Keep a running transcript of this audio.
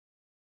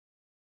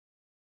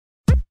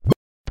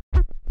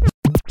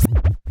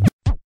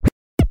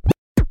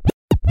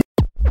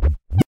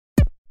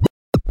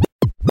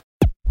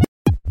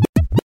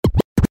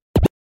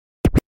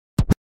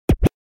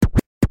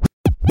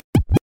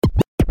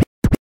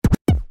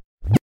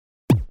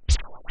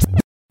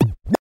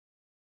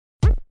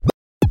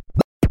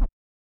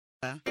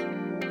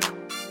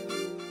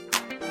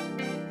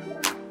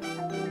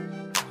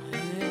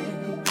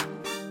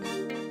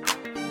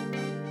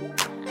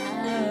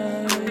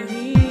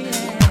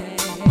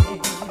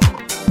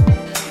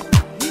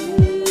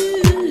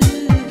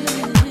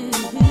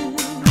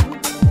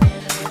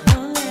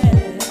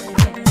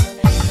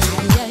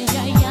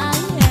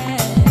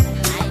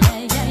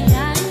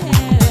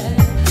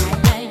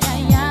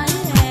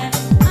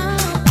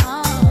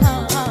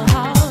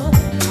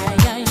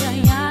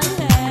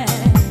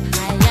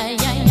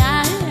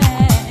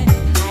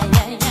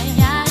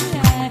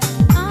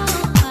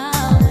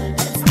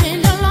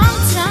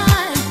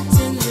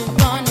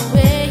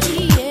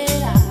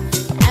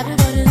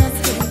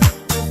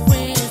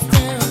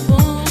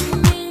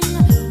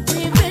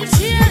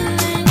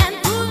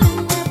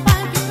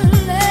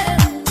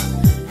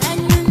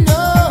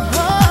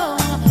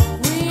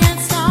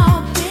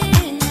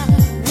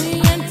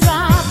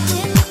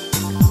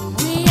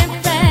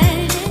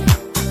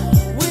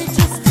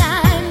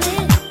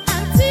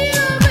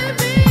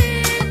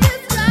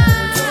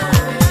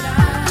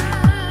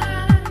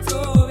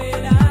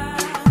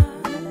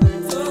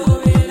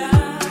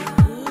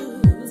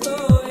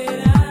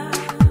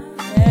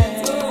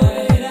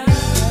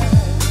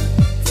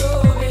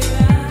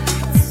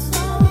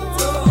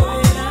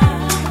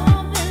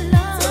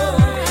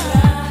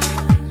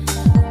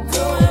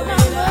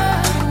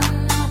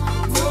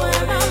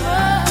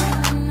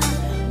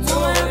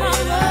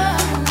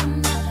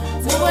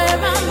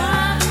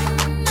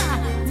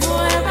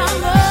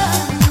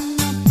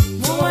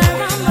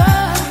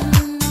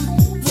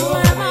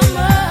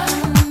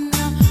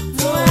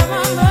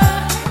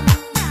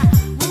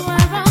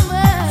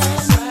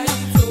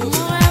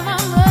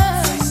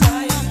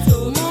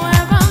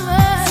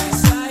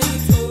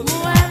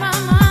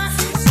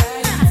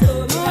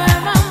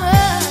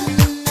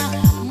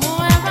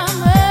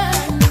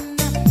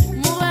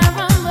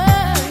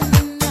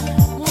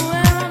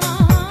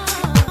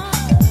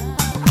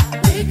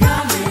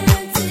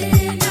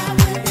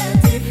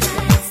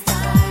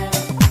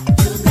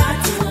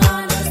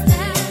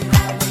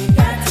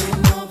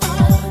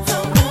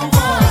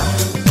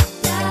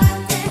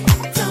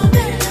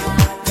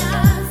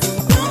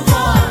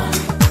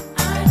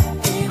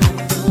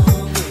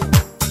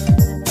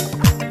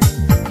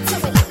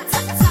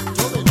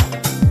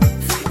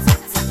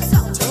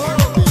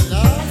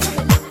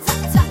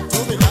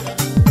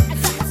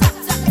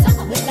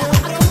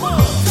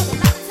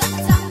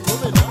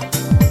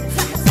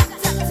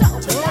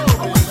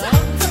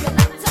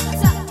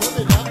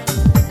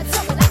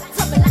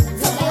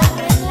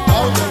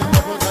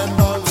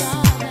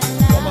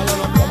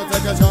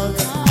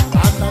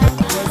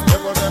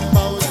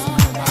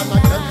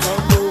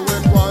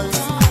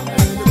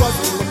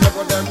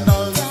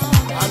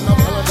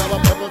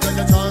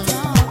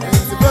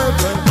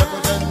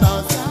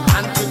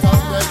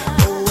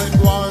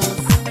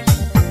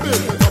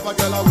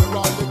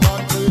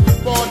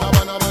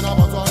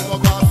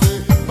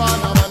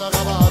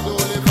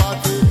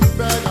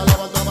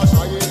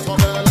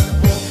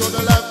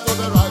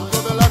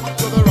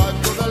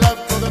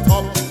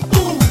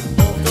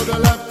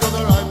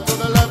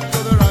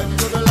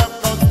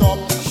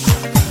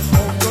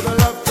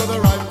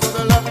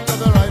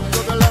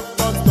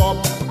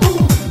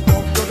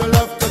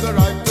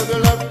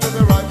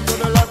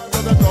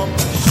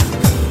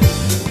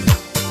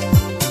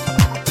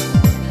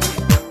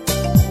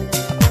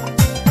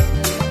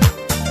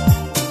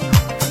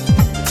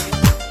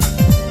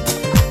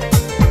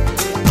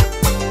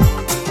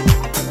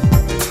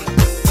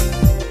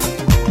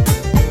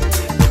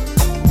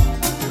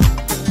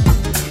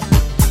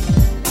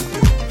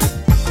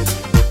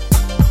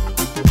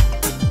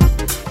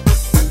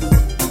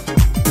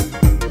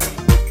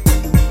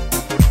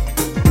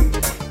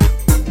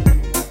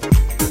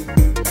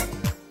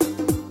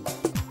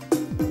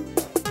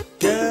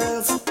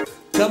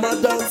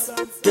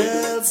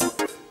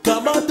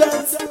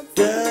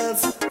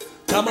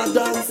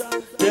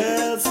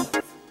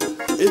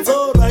It's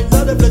alright,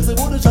 now the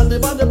flexible, the shanty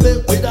man, the play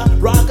with a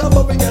rock and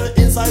bobby girl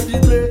inside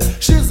the play.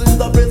 She's in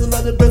the prison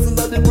and the prison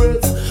and the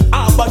breast.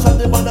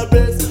 Abashante man the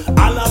breast.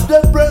 I love the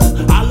breast,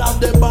 I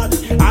love the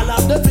body, I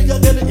love the figure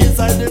getting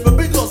inside the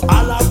breast. Because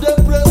I love the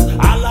breast,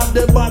 I love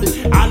the body,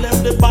 I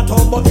love the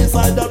bottom but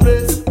inside the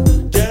breast.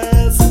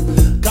 Yes,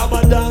 come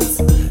and dance.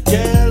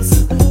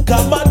 Yes,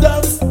 come and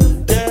dance.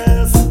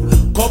 Yes,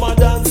 come and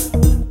dance.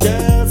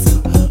 Yes,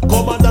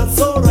 come and dance.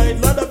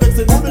 Alright, now the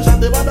flexible, the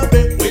shanty man the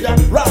play with a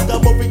rock and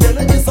bobby girl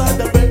inside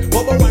the bed.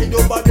 Come and wind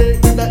your body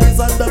in the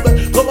inside the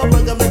bed. Come and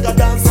make a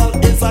dance all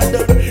inside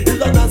the bed.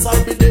 It's a dance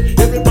all be day.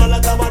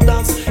 Everybody come and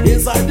dance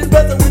inside the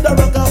bed with the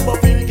rock and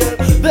bobby girl.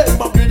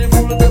 Them are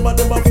beautiful, them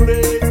are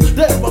flex.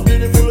 Them are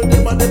beautiful,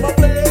 them are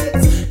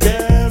flex.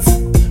 Yes,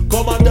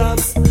 come and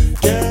dance.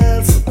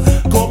 Yes,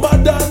 come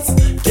and dance.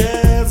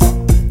 Yes,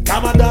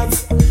 come and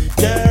dance.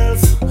 Yes,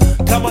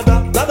 come and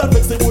dance. Now the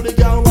flexible the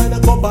girl when I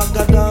come back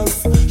and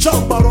dance.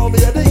 Jump around me,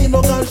 the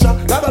ino can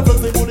shine. Now the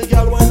flexible the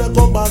girl when I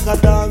come back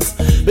and dance.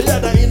 Me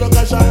the ino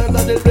can shine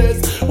and the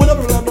place. When I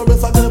run on the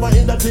side, never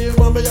in the team.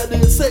 And me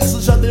the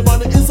sexy shanty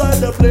man inside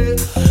the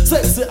place.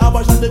 Sexy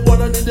Abashante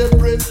one in the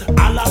place.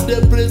 I love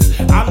them place.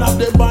 I love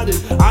them body.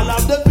 I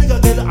love them big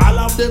again. I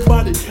love them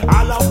body.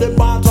 I love them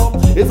bottom.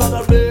 It's on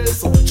the place.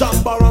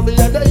 Jump around me,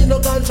 the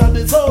ino can shine.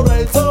 It's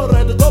alright, it's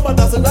alright. Come and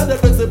dance and the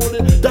flexible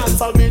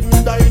dance. I'll beat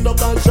me the ino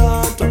can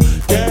shine.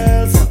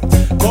 Yes,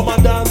 come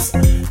and dance.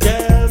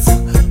 Yes,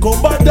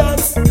 come and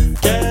dance.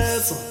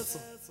 Yes.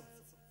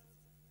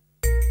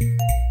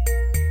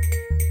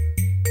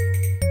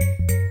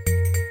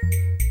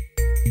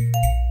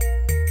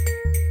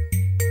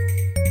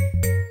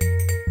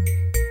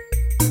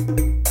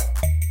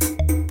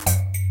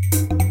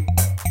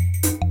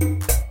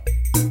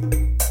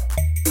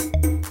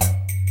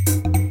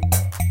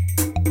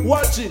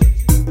 Watch it.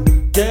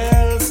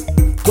 Yes,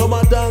 come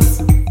and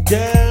dance.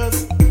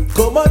 Yes,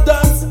 come and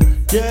dance.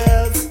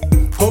 Yes,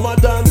 come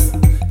and dance.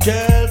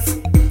 Yes.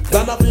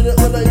 Then I feel it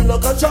under you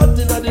like a shot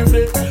in the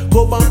place.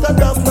 Come and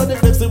dance in the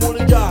flexible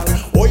girl.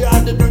 Oh yeah,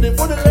 the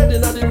beautiful the lady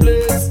in the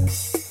place.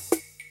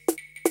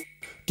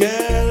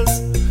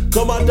 Yes,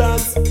 come and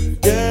dance.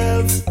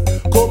 Yes,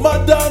 come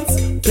and dance.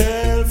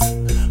 Yes,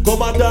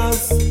 come and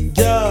dance.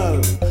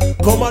 Girl,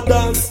 come and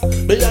dance.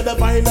 Me are the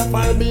fine,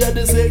 me are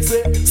the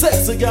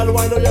sexy girl.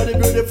 Why no you're the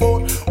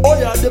beautiful? Oh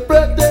you're the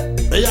pretty,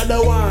 me are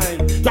the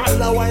wine. Girl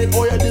the wine,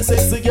 oh you're the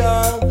sexy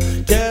girl.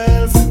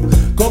 Yes,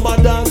 come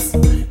and dance.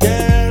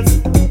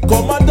 Yes,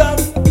 come and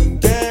dance.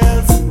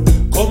 Yes,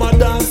 come and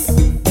dance.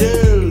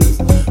 Yes,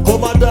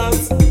 come and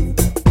dance.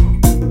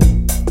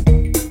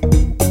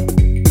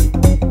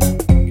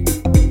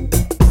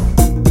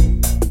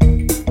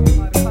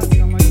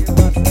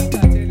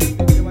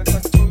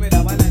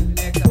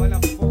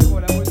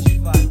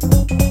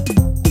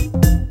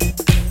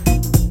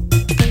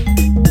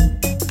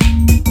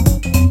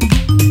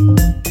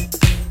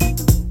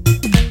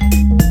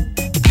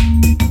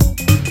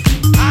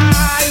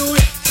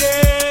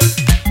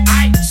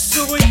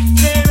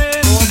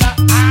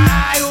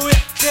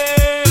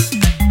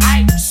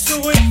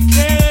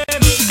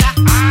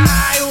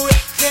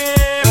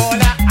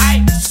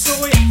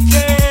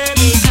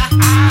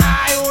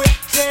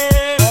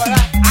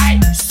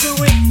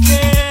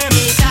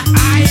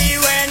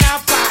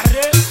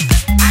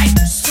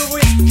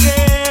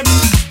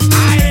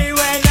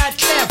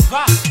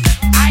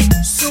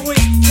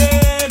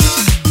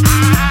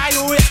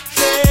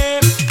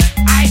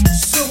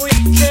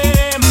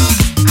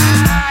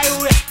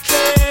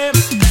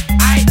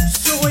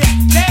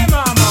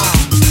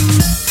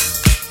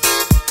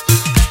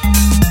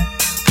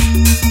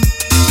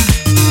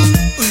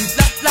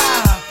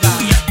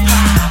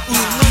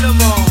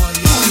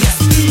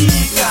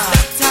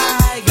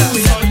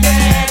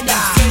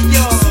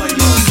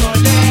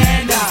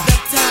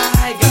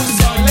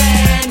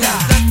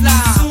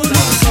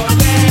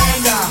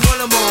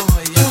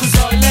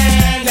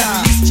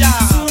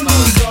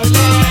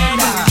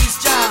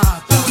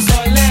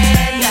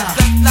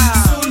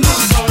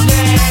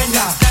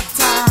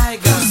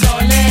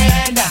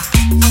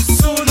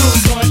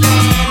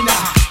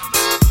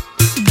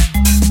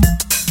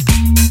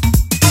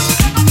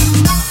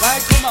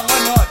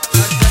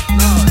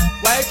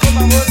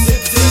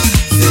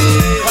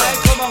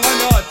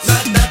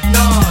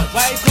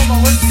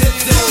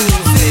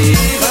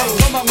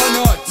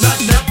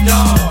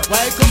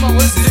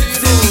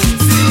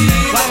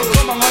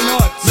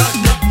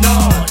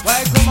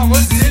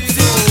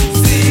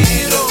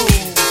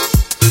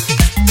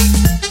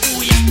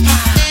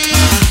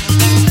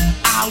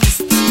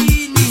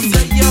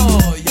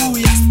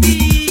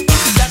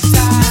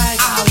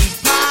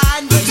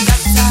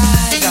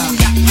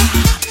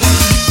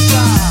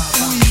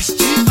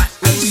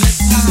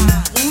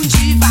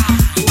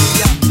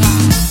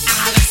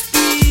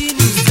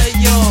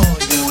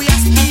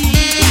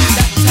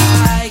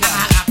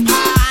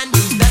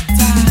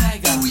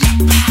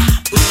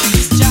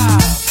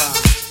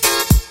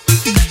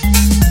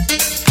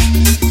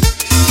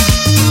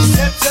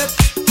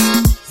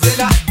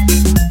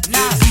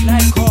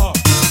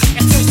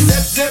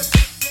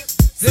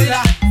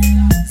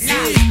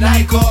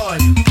 Nikon.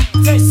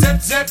 Say zip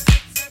zip,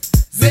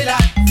 zilla,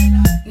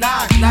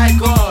 knock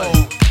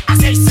Nikon. I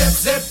say zip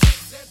zip,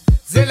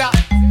 zilla,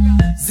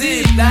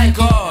 zip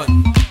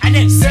Nikon. And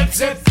then zip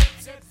zip,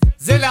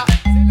 zilla,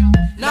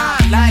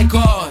 knock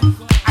Nikon.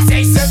 I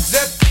say zip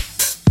zip,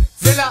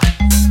 zilla,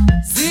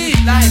 zip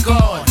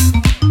Nikon.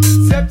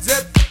 Zip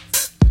zip,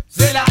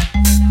 zilla,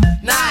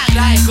 knock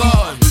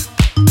Nikon.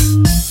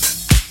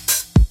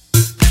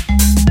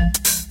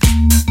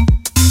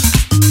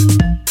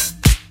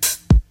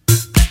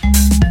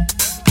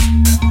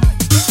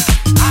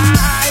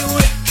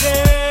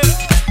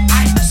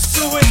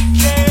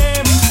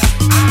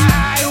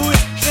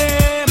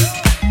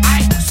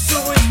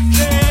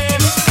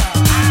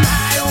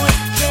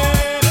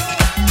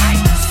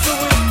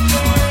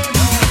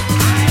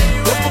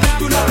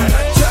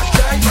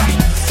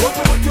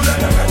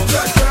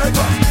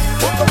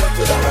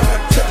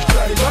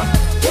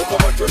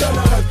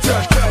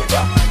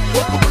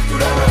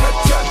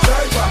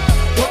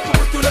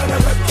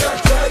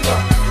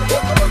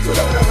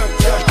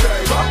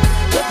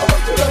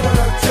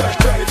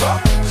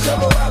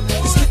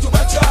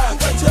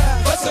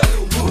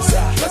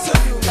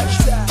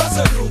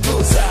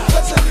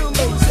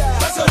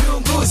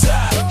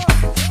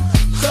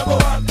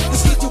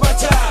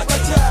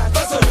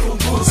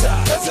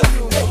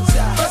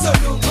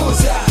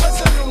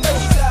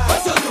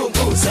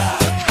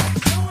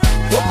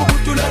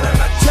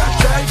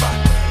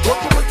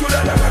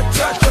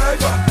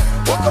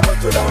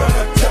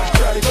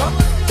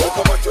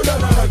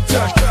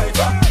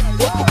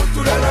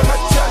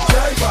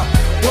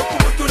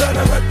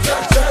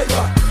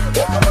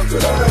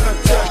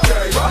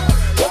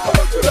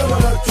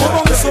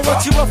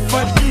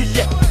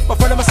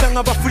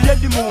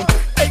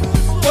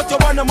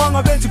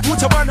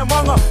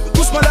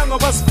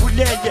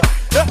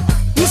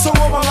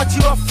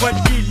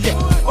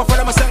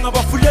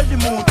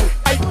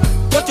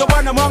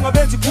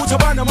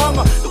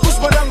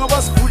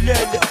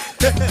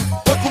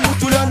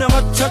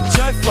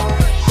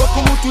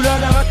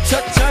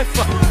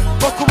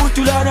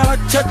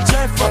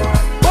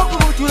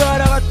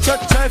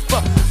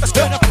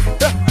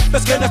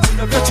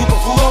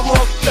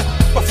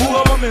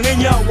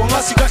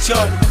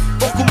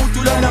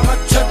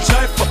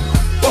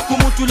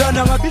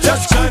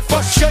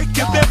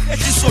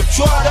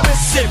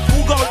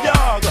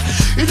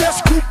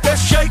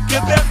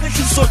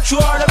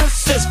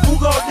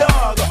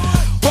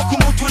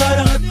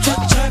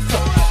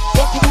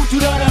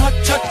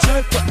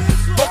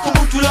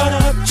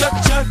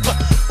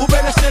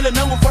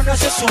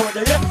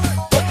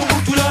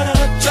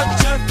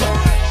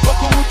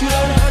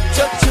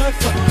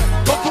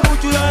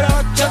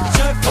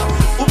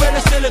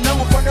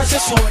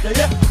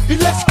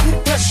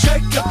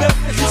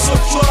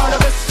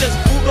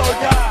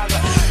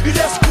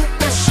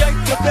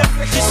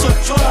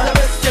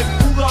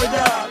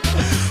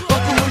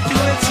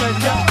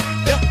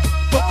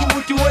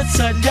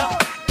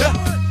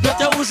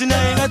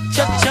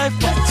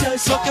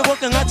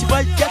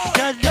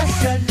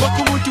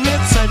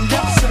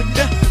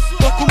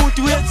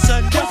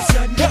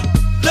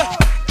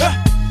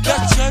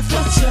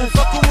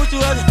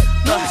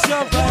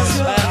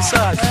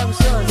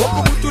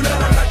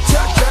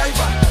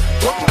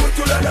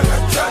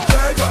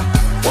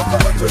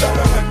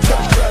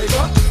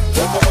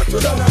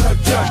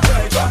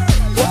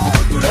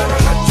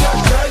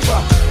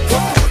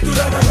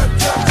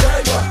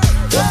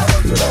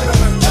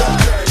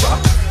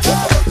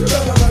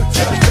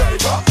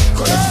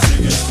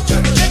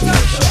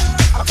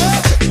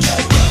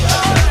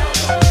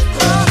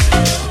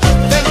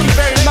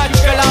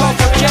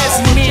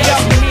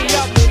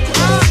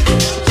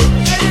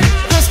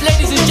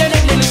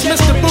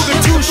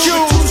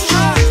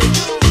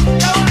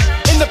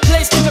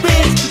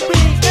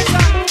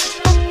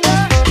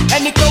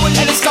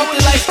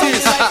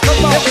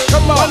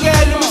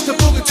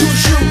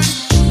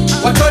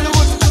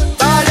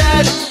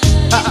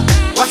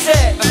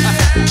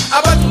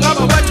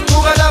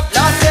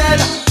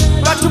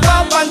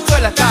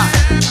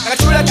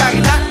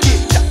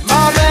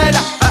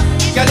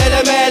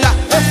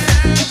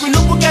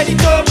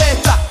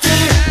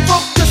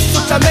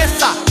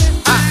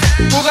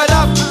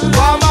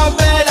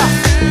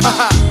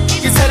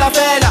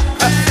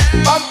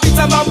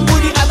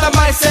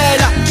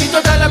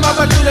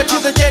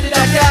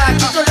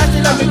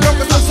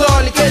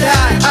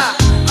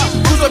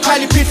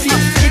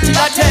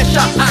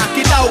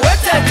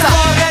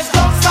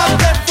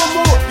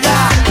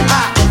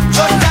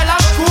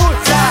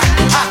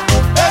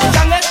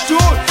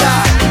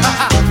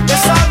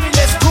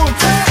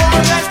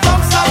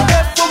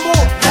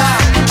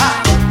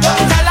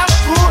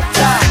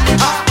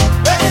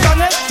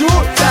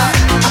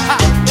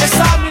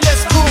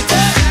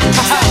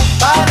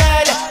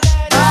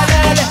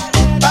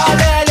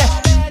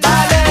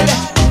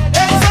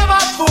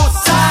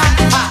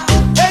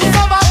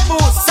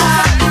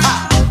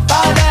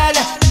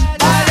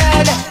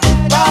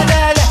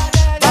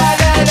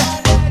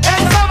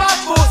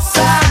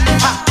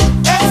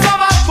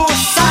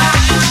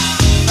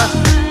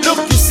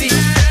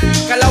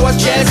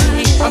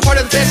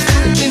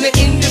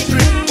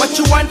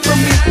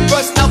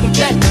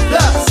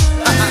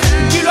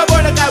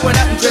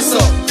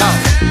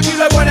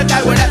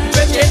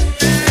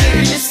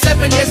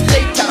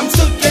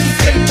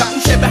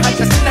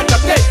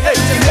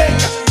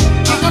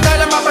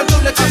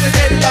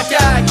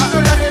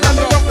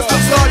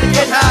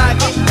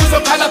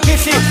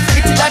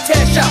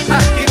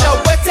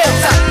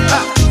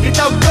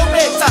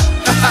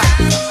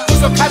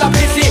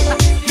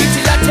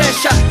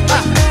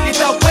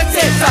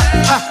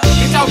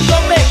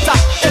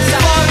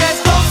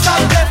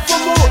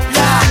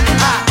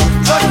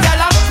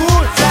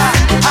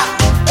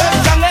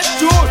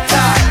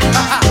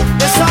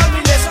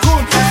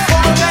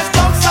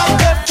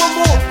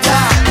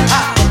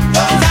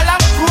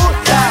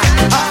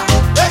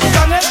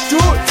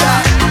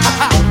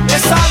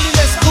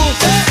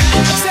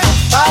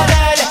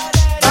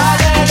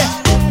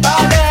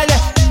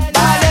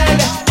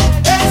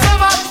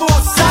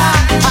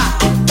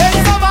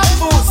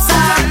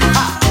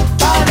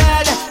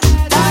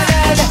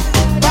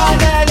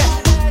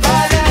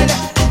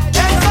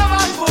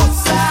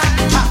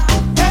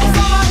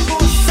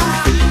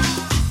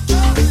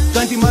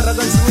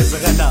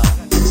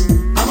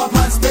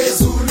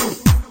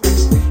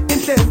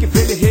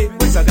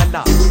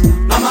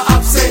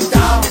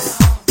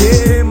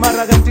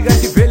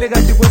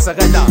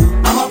 kwenzakala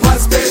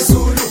Amaphansi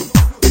phezulu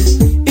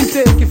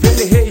inteki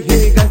vele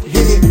hey kanti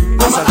hey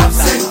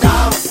Ama-ups and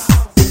downs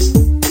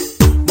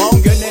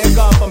mawungene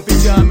eKapa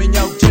mpijama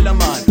inyawukutshela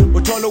man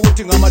uthola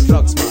ukuthi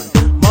ngama-drugs man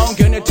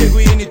mawungene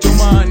eThekwini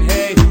tuman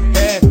hey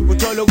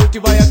uthola ukuthi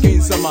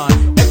bayaginsa man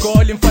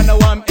egoli mfana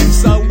wami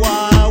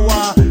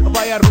emsawawa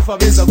bayarufa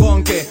beza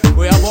konke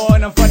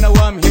uyabona mfana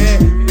wami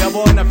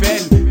uyabona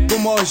vele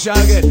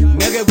kumoshake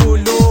ngeke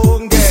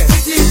kulunge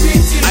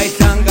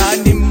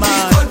ayihlangani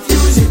man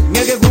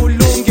ngeke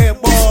kulunge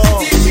bo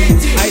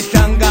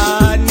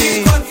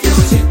ayihlangani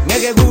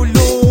ngeke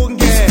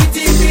kulunge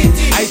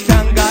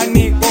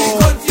ayihlangani bo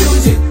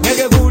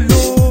ngeke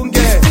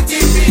kulunge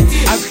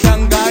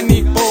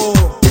akuhlangani bo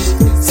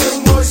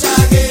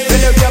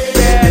vele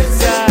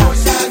kuyaphetha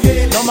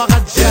noma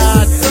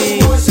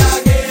kajati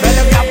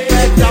vele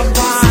kuyaphetha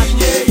man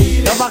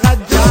noma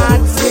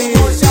kajati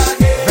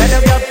vele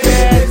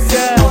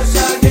kuyaphetha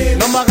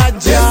noma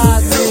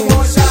kajati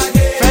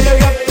vele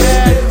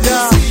kuyaphetha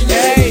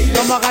hey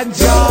noma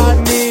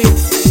kajani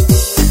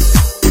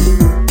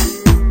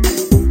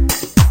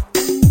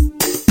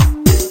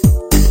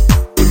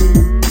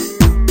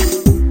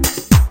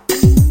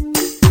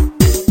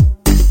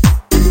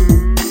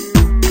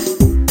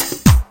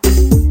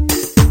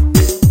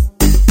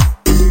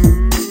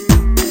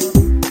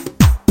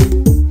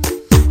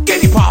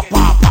Get it pa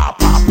pa pa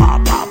pa pa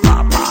pa pa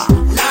pa.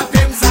 Lapha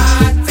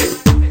emzansi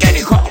Get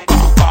it ko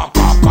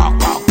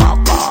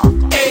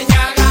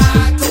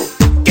enyakatho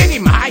Get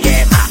it maye.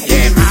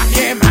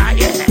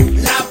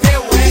 lapha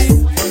ewest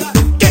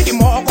Get it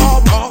mogo.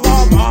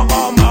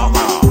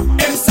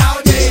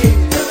 emsawudeni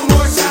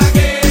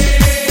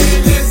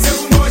kumoshakele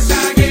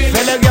sekumoshakele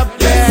Vele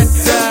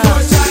kuyaphetha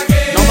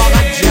noma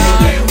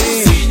kanjani.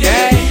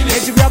 Hey,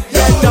 lethi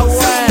kuyaphetha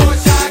wena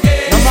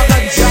noma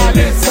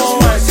kanjani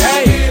forward.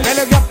 Hey,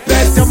 vele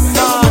kuyaphetha man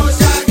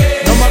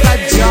noma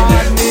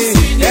kanjani.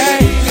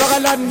 Hey,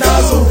 sokalanda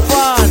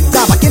umfana.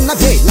 Taba ke nna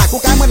phela ko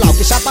ka molao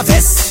ke shapa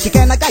vest ke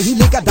kena ka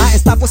hile ka da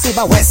sta po se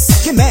ba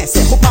west ke mese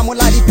go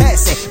pamola di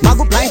pese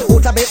mago blind o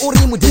tla be o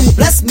re modimo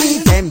bless me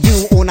damn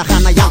you ona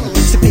gana yang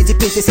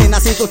sepiti sena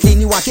se to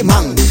tlini wa ke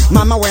mang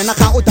mama wena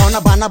ga o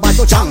downa bana ba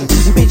tlo jang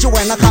mpitse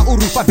wena ga o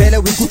rufa vele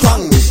we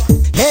kutlwang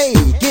hey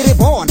ke re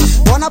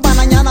bona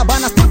bananyana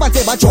bana stipa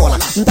tse ba jola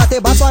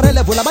ntate ba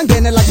tswarele vola ba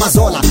ngene like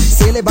mazola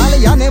sele bale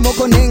yane mo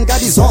koneng ka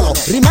dizolo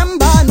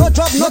remember no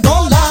drop no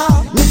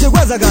dollar nitse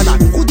kwezakala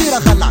go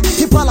diragala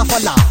ke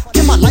palafala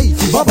ke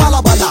malaifi ba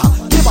balabala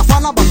ke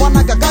bafana ba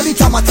kwana ka di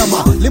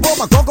tlamatama le bo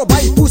magogo ba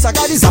ipusa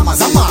ka di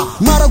zamazama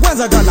mara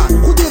kwezakala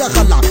go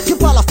diragala ke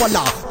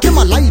palafala ke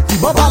malaifi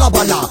ba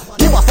balabala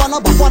ke bafana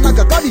ba kwana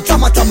ka di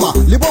tlamatama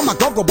le bo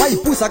magogo ba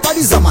ipusa ka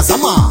di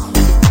zamazama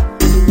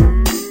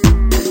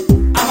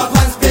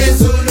amaphansi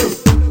phezulu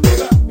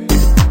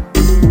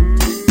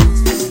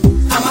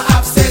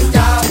ama-ups and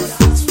downs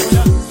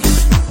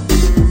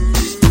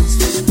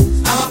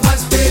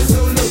amaphansi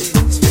phezulu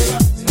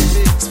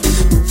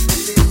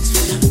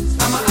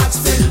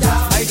ama-ups and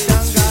downs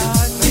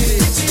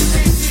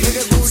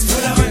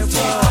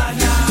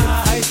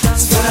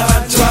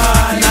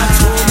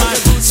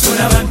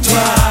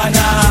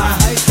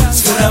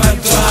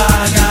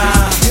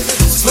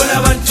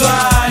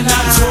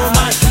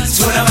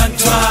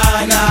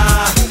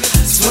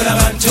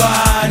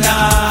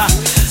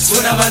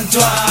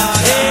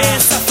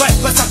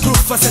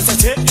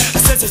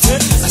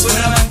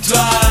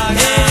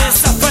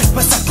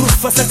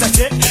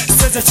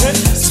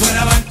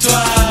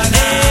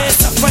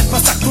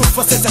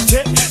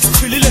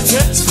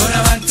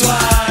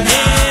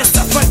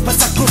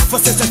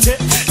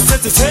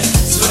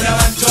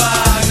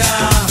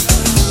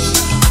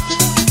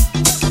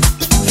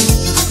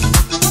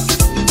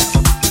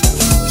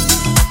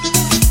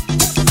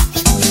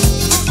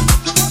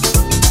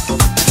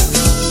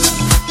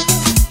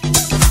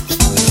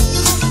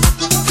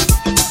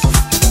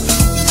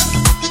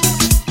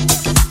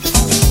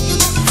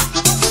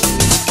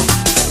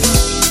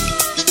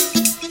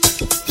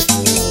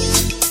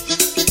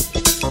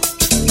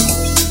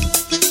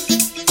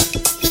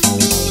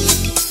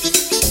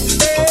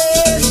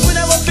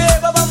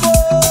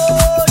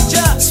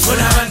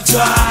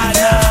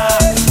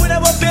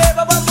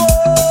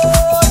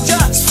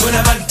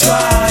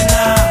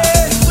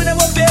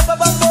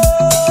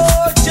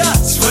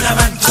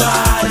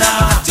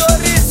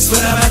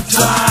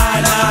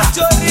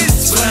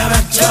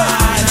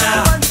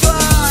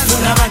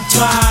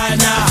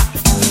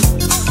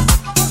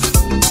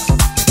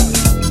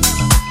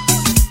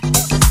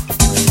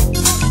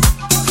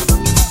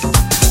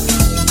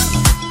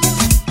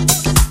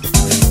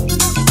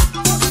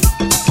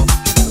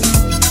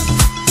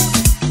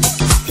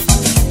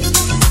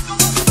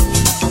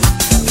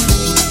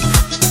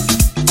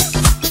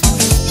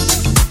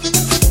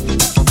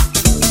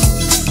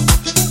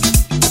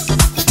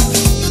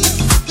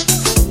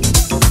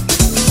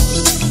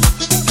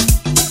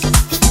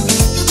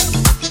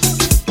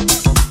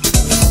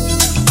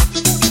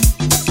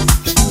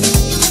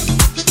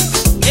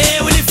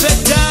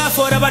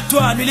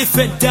Abantwana will live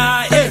and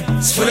die.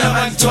 Sifuna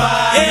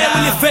Abantwana.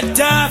 Will live and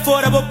die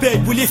for our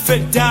baby. Will live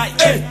and die.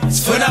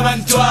 Sifuna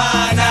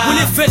Abantwana. Will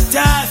live and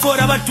die for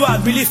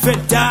Abantwana. Will live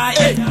and die.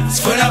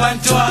 Sifuna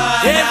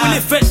Abantwana. Will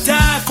live and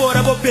die for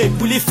our baby.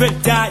 Will live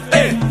and die.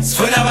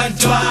 Sifuna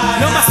Abantwana.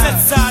 No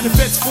matsatsa,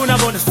 sifuna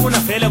bona, sifuna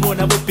vele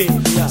bona baby.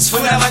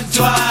 Sifuna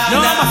Abantwana.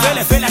 No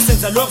mavele vele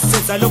senza lokhu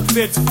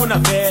fethu sifuna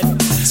vele.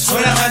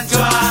 Sifuna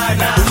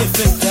Abantwana. Will live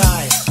and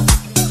die.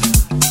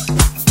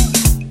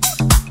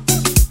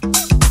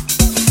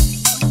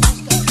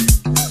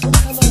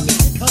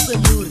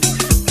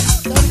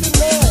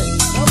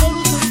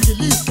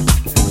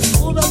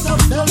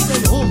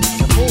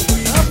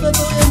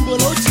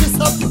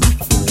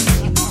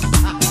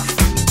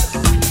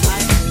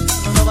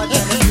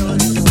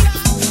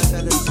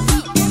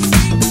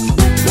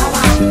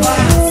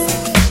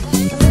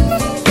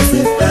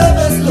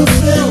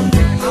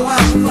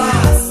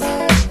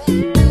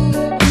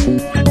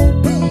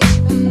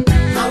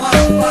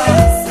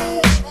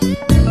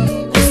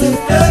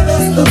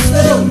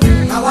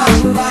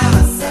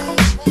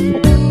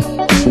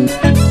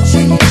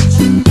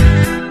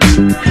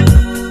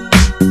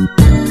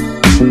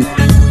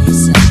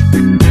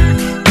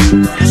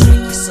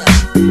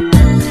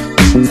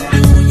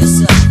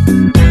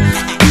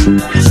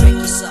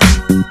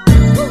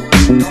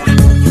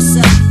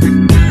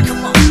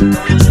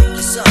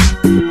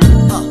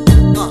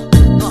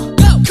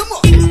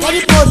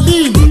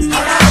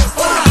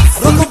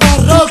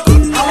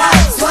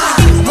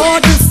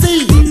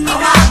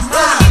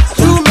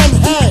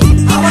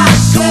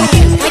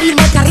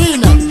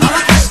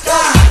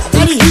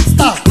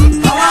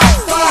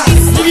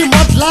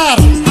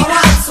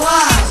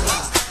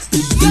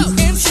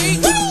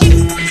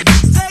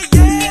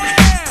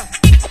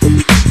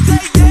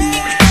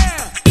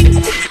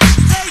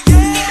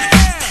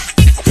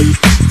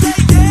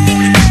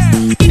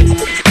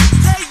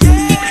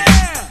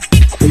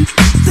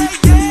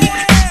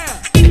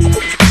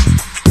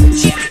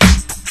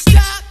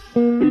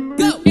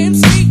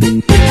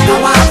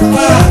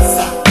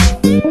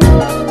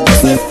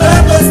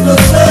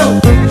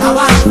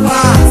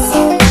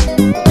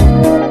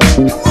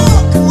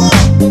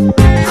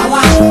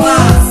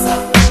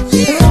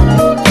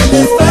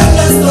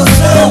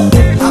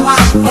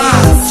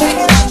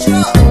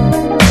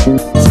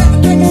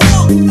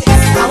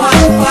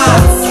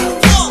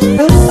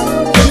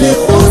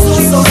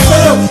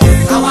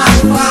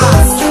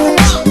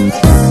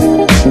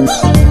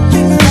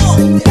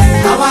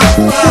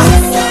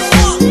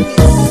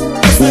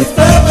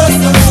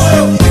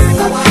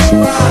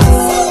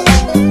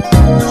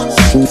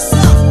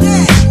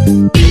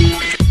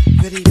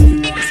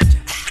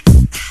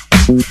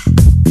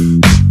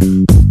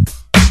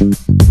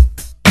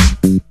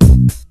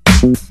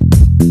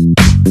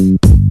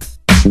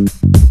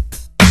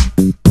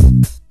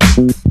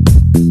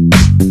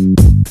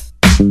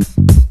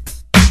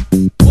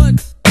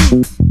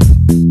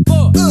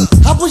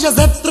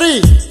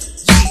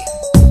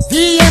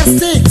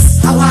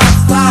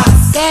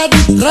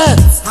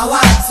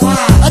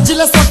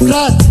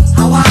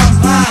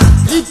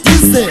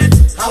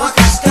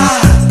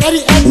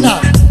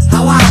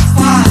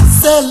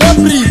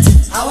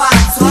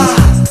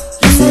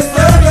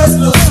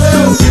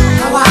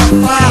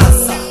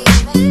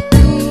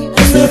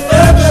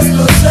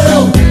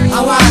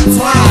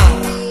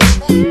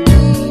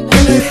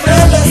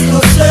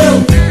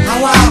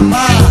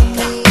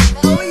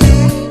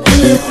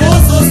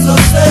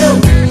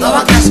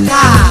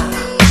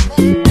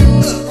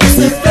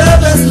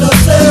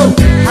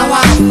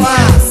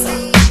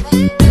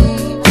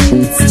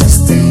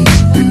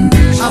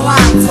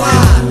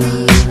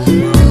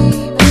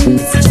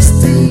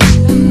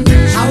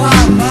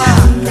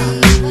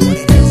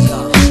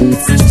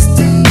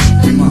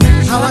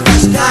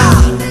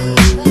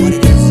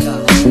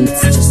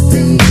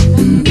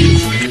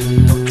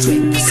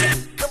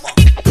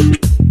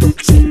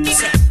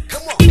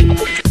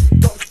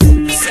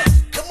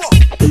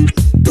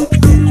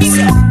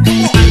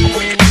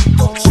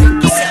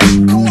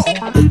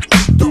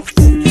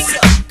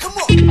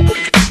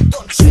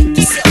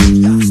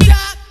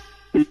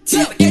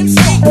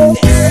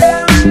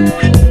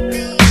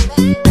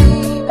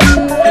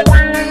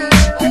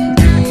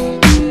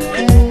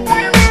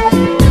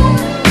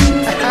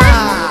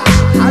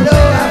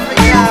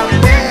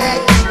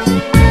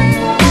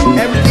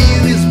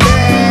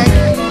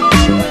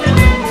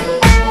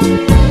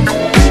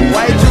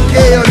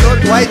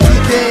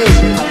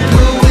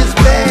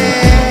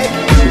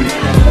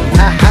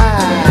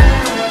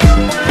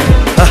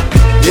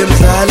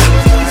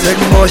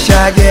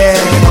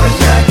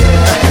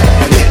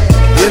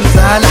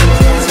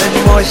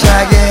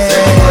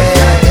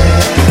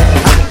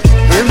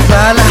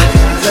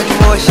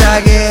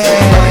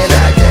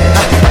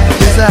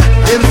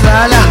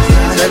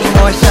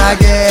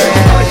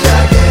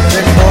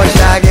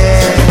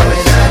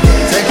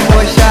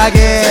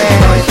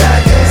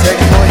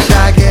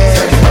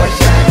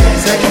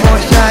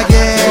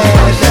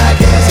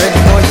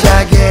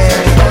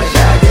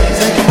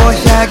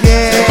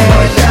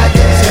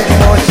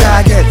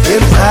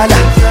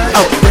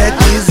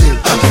 awubetha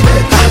izinto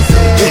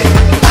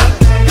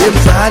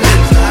Mzala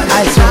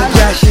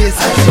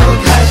ayizokuyashisa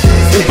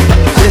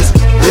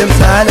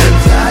Mzala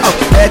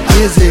awubetha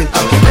izinto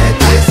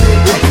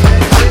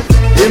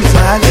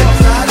Mzala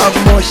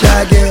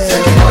akumoshake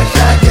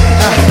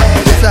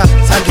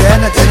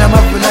Sangena thina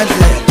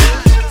amavulandlela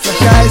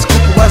sashaya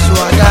isigubhu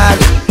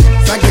kwazwakala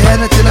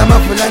Sangena thina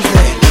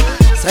amavulandlela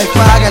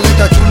sayifaka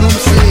lento athula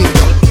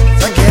umsindo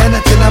Sangena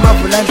thina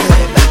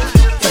amavulandlela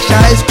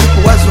sashaya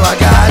isigubhu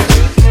kwazwakala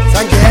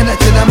Sangena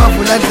thina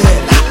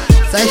amavulandlela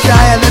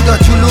sayishaya lento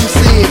athula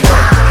umsindo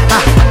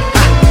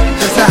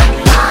Jesa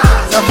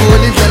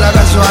savula indlela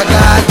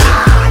kwazwakala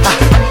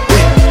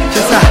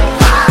Jesa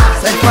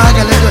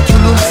sayifaka lento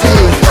athula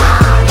umsindo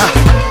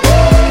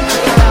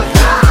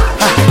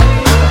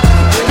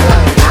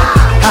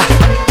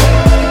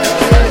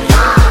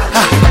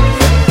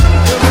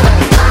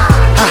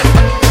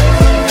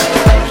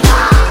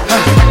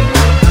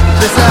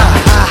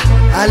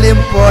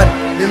Alimpon,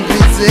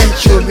 limpitse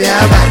chumi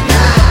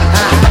abana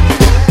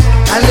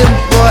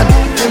Alimpon,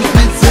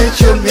 limpitse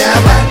chumi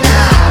abana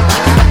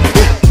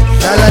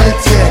Dala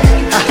litye,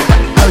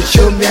 au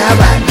chumi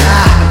abana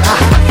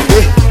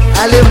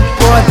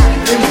Alimpon,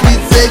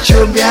 limpitse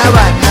chumi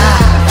abana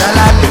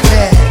Dala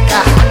litye,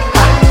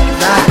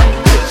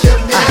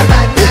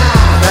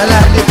 Dala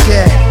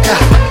litye,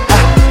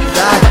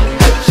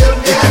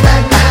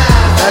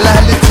 Dala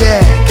litye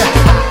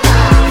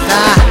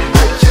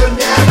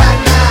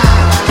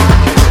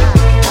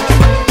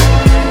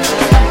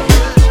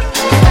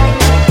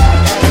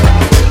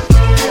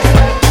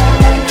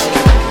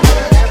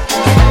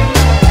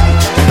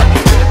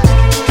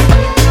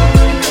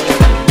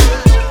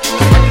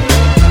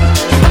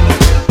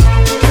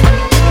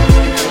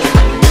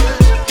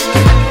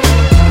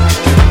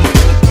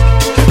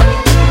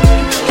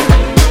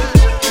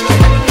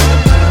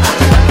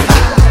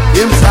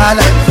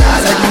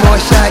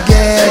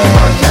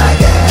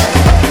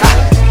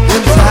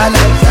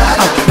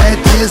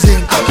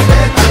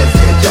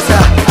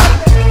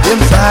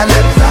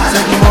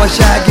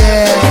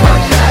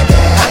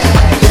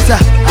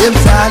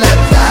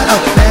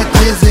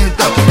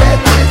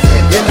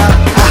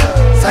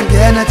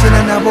Sangena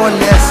thina nabo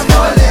less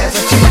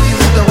Sachithi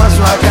izinto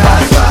kwazwakala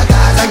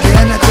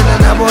Sangena thina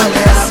nabo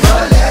less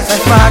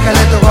Sayifaka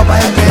lento kwaba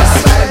emess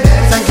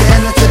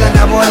Sangena thina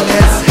nabo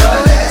less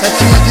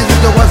Sachithi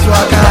izinto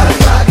kwazwakala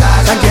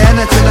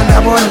Sangena thina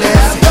nabo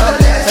less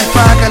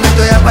Sayifaka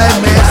lento yaba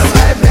emess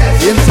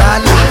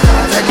Imzala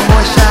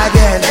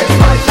sayimoshakele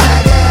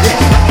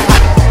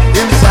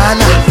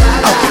Imzala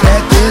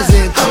awubetha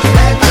izinto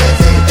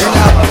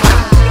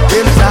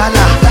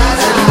Imzala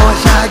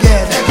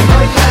sayimoshakele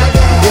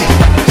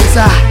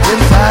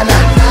Imzala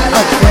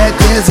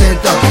awubetha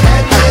izinto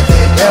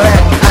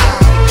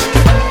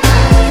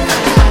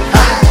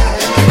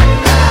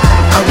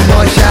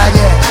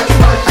akumoshake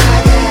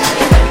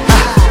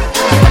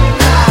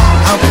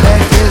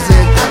awubetha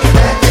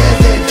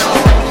izinto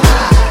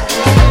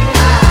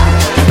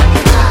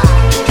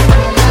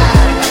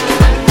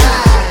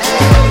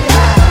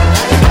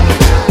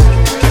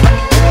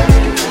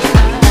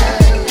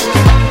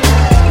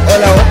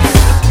Hola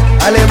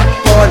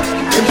Alimpon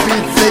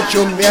impitse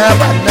chumi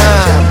abana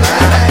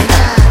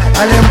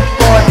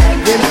Alimpon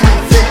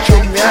impitse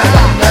chumi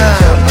abana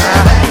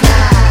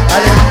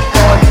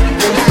Alimpon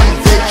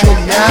impitse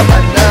chumi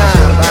abana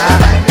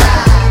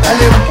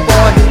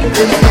Alimpon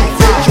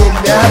impitse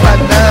chumi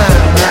abana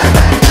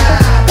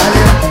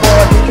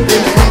Alimpon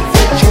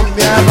impitse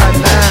chumi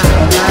abana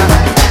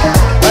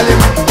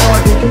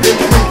Alimpon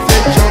impitse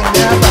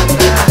chumi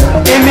abana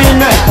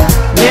Iminwe,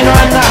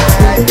 minwana,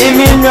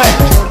 Iminwe,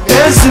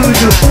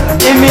 Ezulu,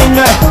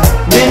 Iminwe,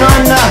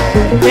 minwana,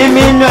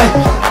 Iminwe,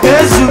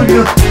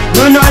 Ezulu,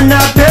 minwana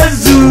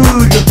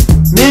pezulu,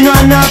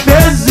 minwana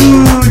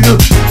pezulu,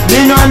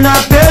 minwana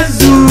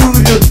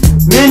pezulu,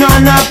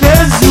 minwana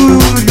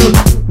pezulu,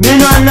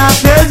 minwana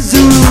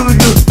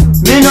pezulu,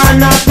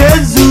 minwana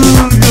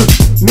pezulu,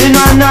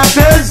 minwana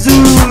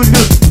pezulu,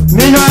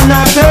 minwana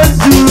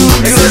pezulu.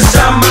 Ese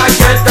chama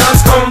que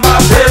dance comba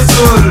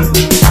pezulu.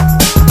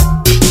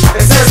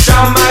 Ese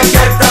chama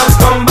que dance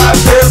comba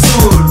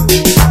pezulu.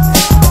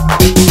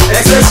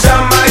 Ese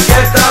chama que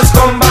dance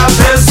comba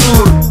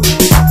pezulu.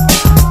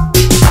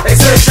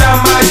 Ese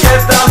chama que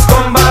dance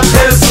comba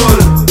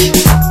pezulu.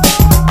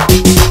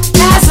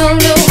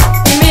 Pezulu,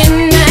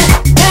 Iminwe,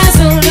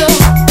 pezulu,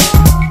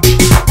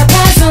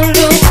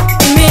 pezulu,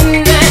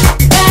 Iminwe,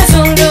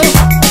 pezulu.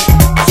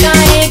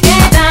 Shy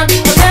get down,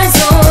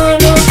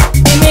 pezulu,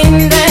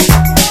 Iminwe.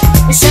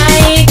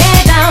 Shy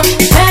get down,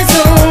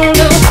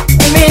 pezulu,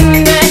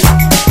 Iminwe.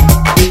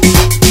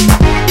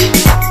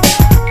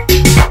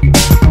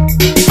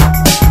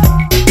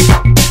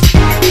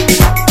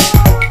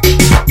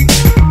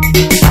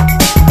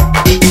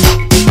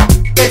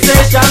 Ese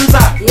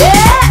Shamsa,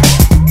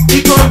 Yeah,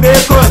 Ikon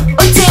Bacon,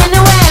 Utini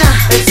wena.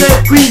 Ese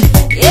Queen,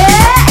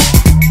 Yeah,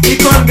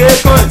 Ikon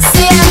Bacon,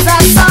 siyenza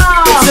so.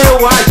 Ese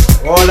Watch,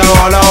 Hola,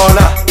 hola,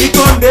 hola.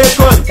 Ikon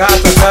Bacon,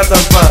 Kata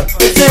mfan.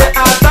 Ese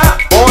Ata,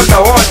 Hola,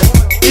 hola.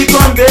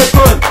 Ikon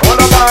Bacon,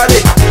 Hola,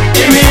 body.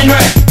 Iminwe,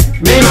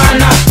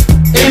 minwana,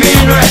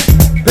 Iminwe,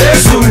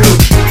 Bezulu,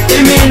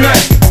 Iminwe,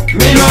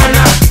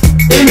 minwana,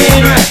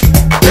 Iminwe,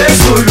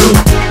 Bezulu,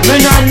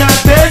 minwana,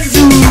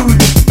 Bezulu,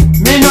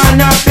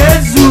 minwana,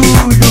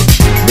 Bezulu,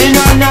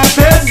 minwana,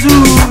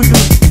 Bezulu,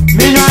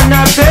 minwana,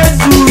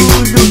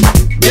 Bezulu,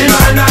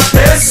 minwana,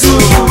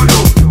 Bezulu,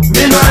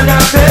 minwana,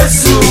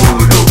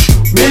 Bezulu,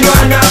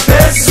 minwana,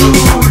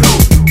 Bezulu,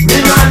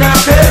 minwana,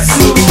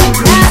 Bezulu.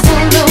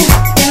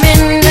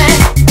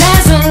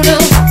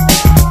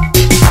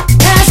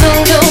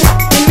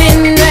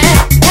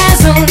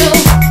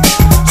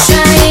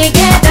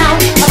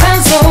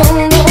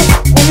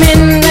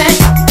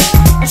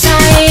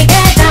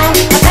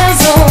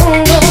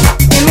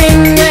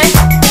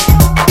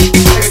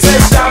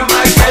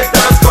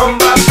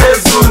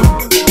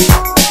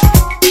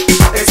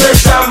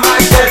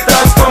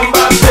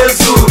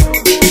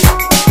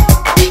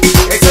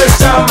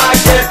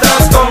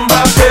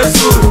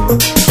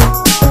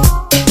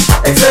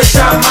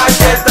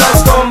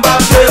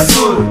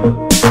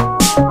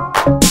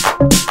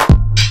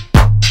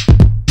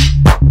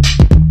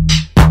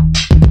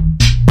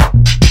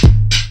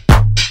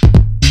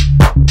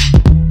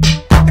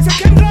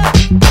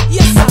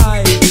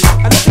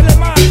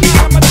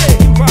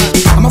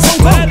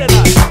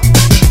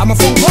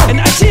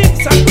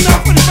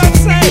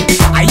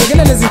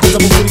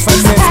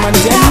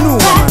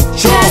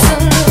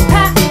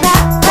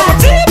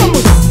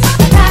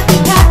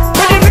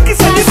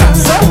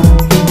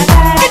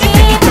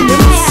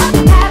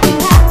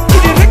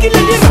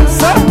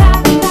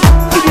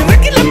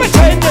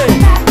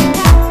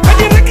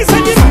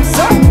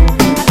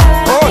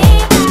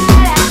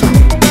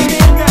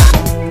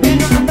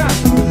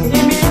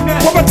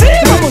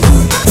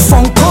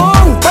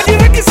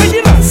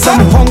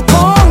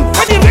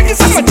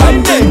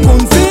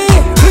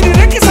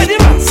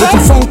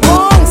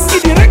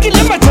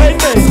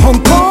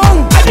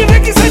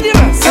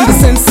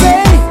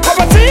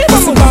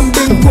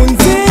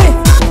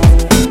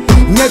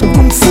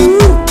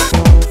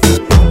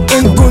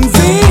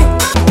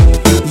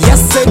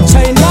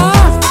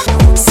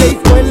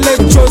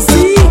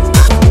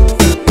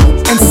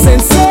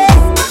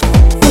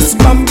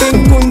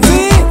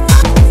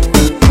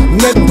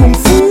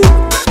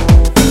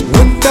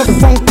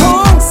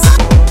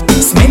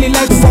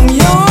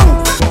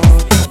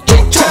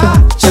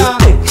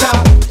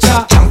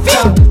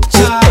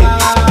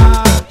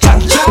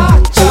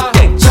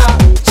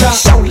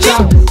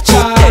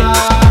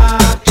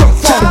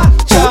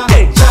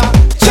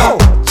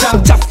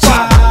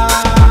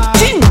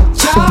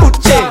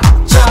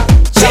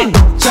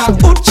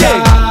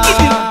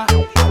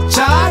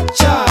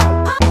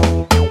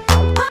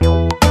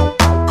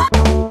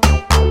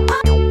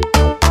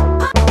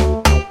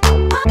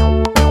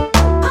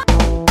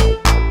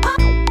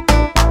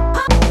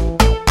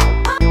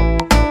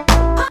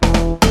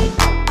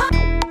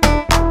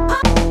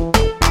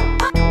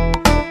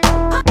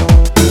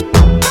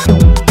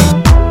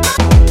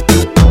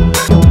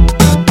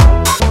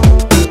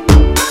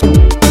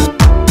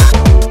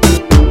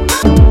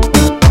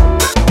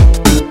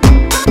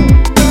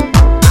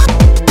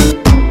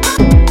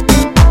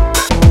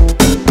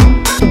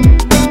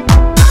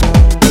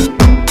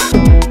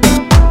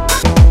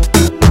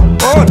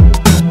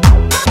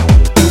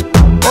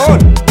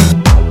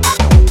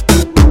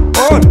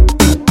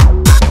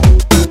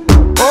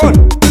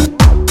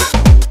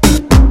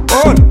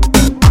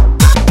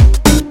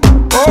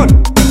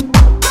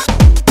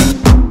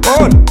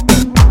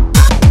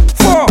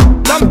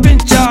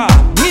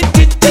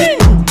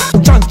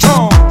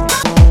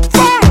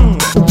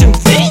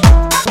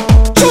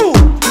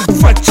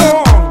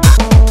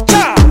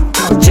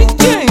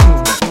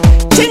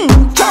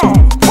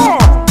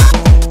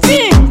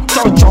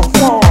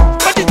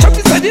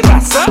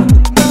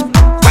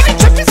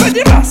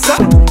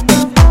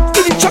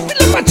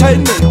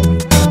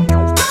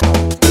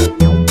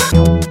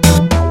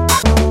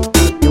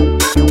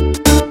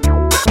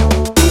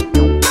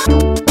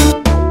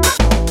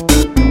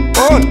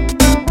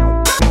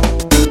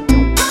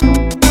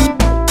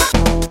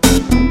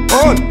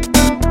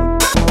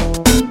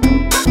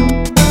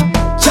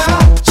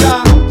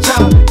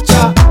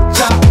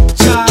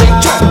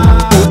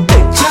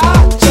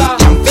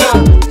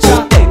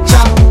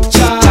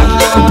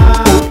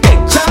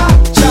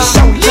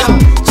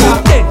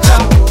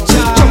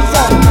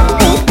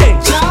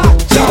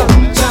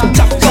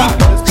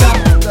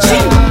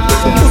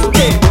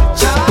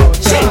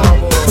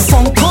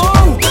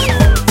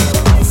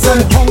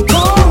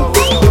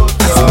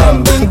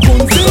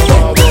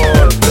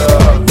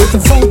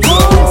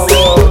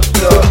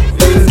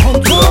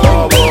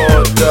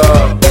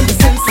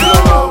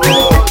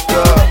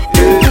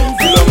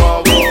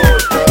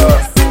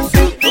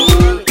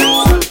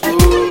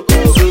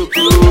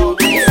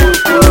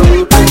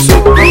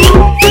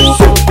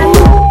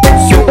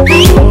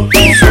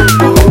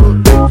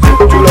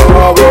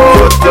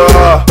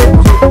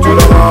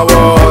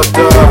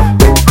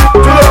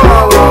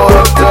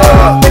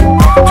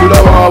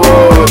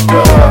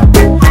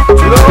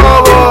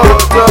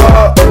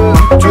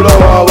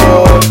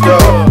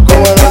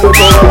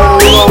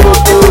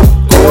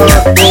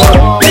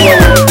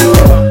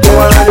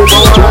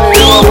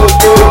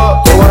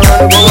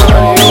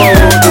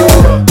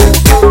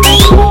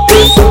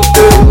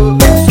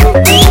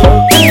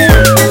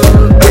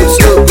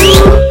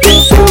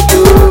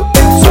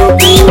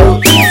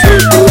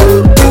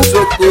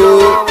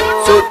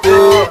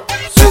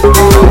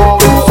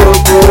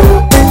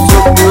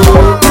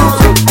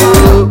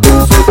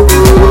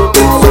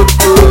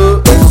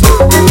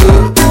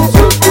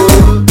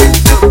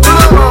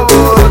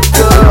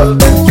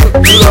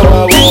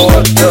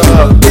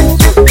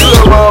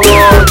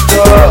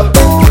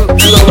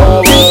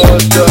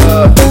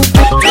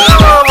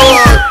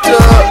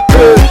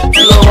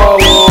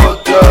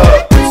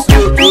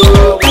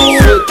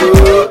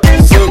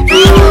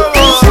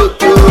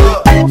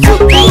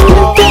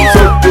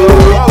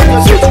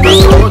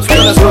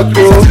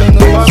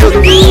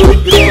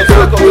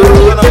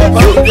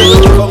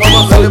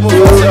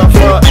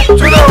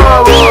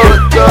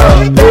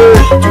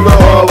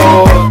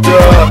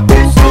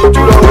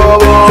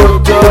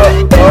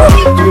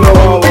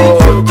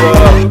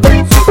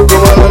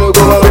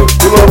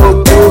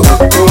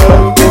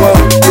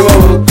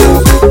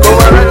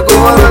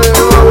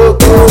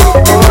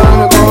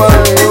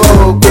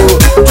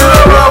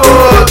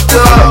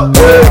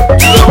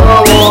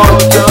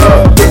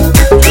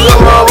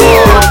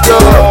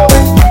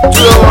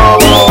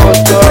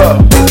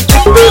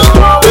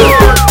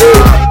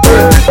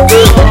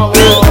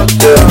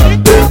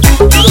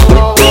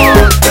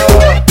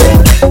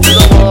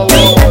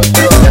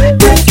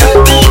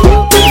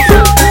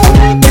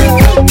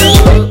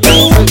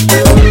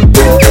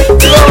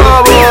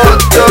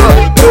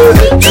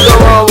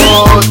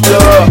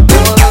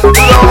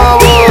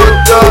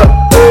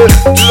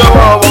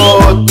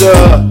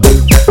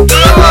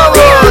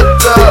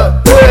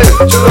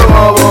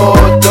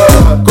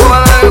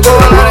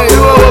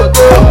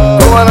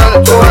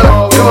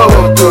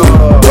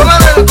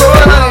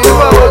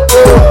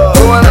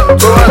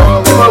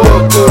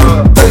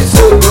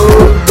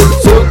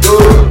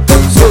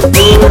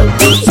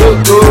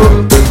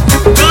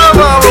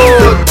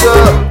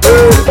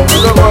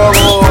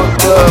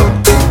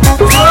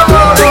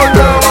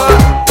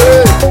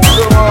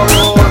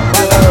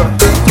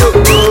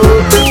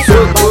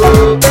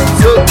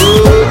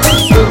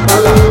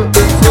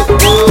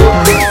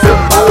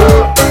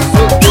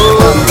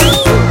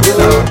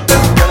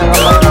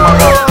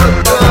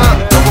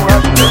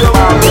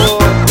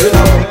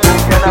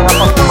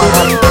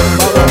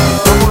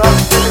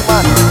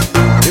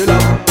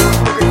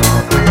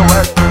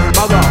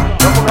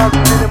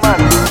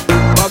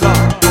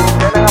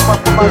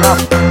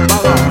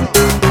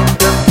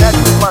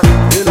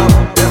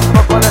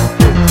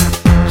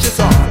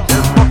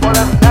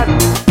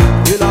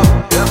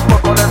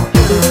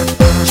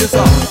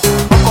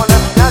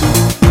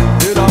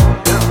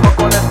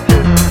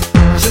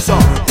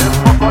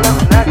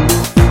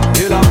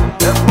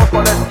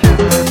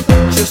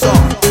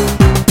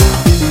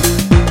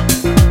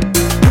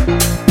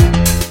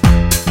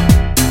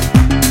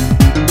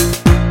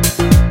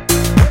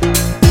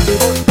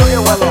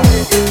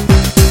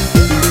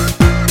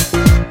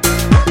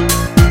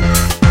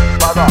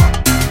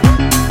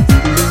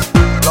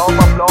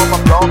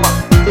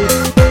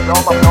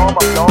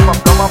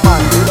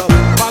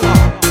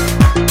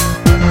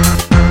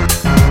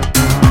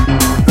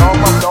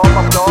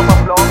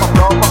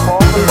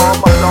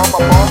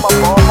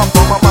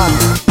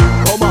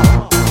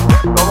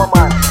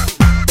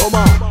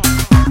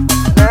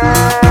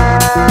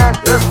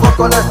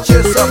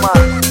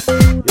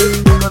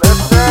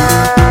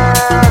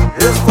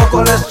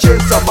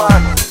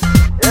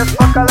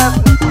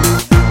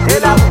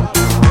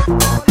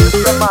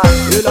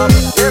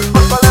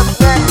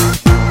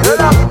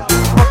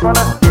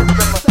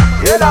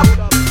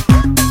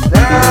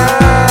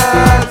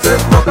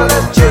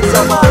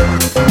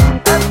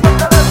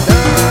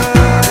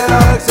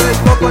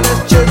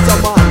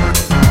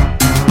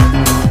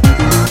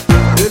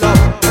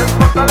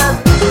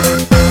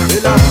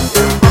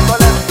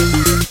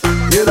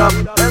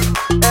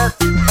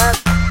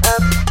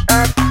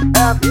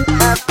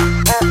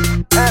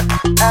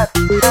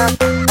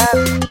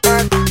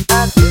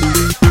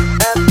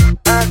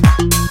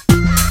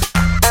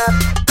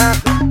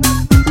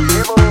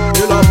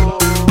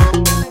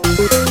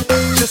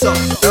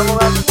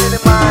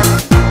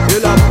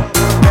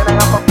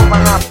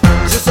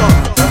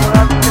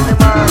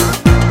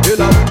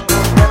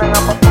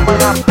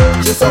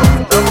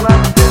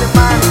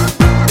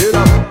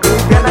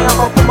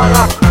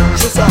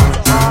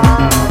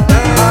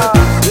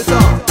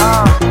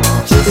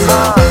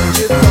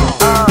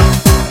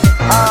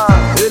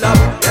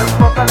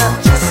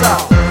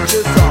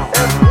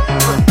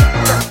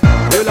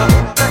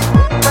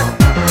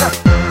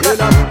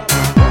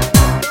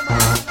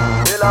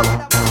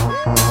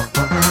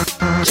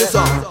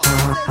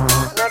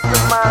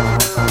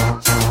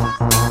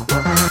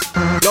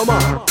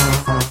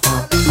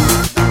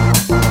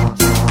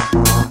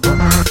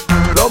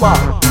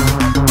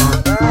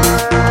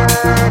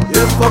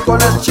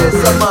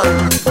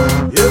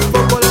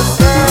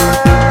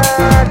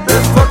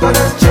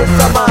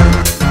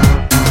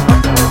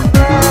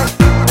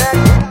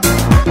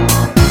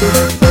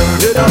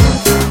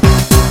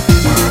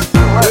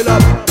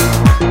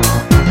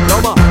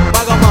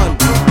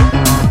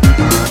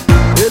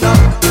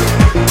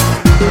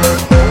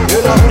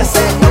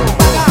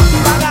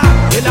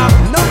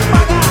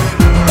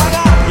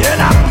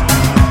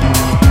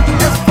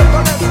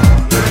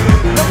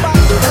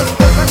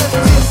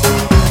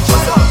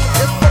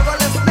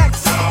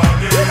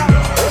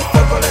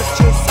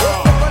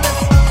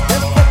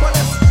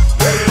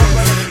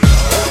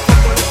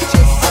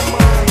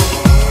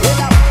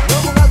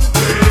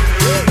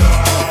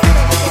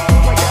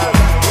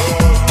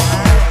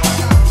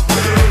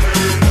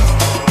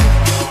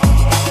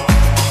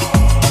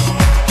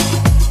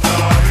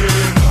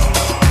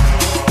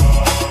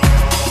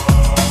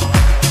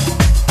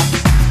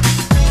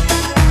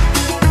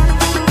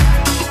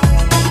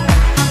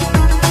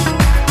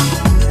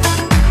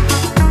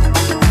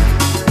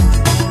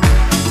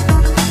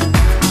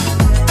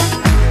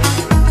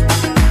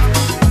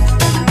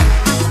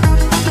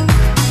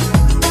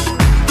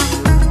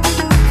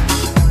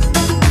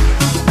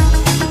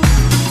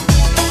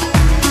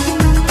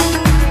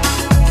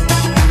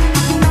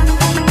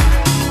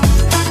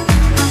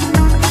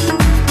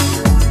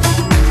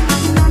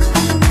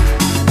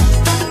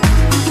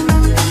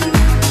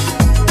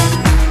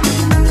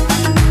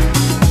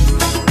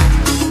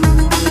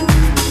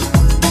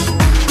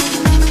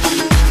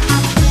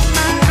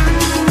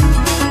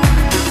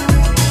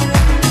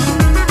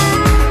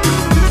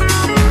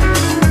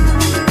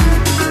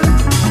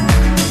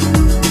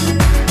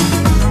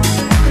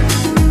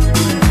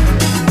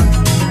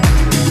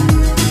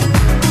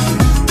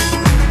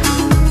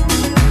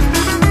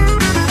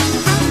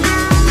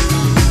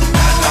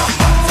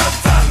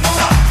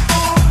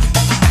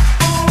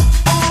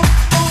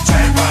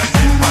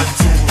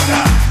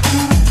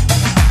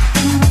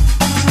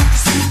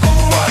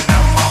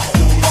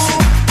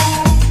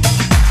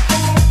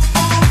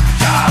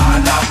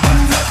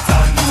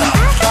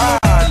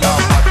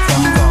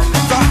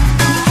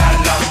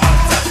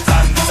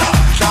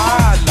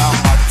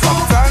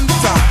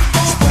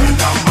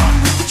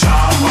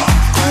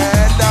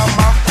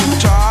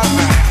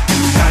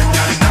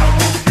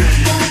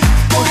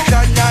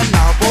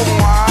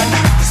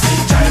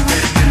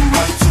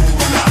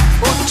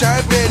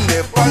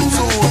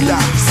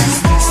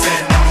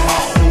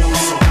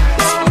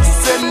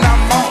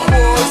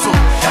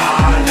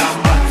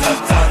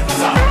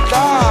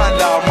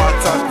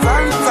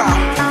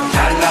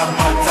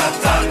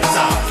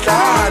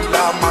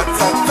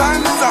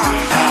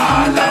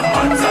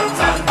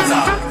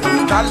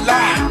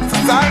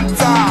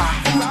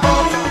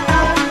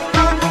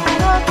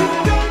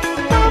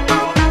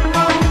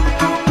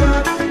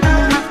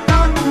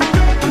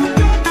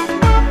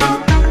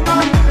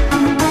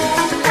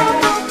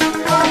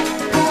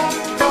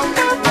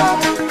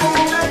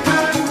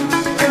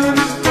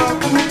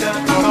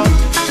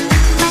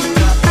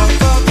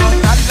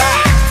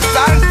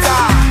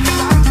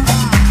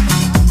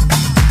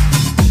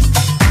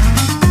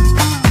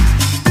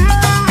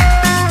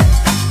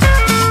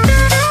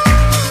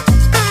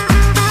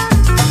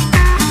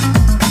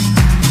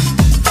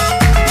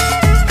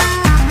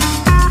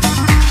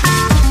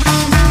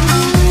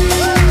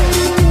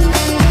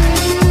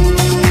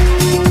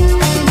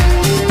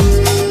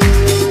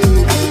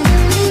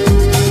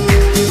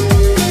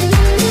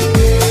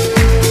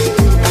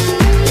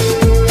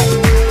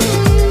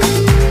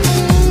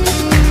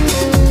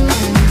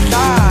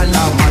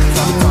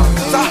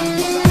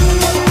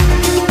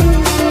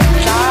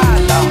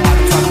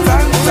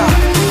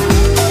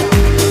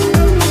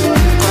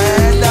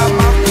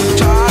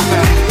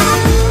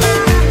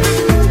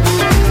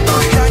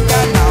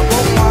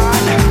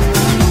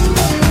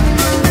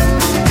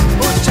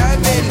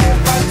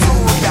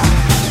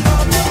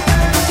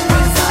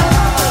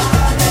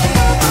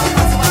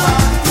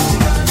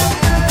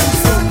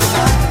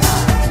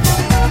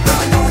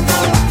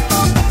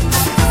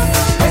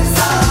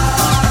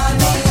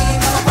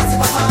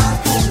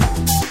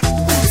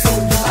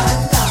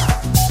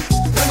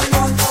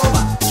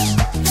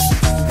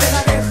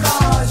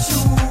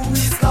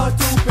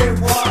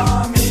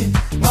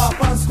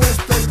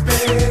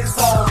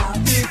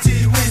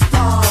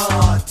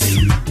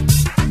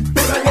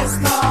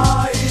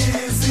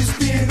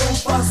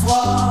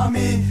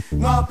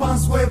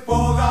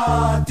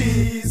 kwebhokadi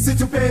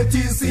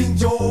sithuphethi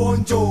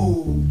sinjonjo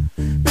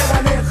beka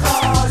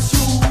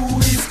lehashu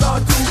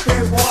isikhathi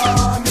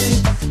ubhekwami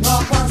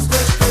ngaphansi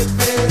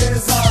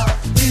kwesibhebheza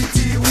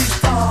ithi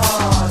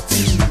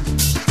wisithathi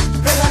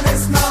beka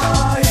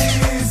lesinayi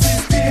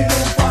sistile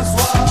umfazi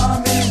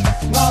wami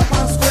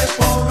ngaphansi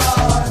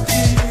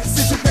kwebhokadi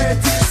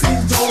sithuphethi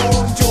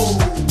sinjonjo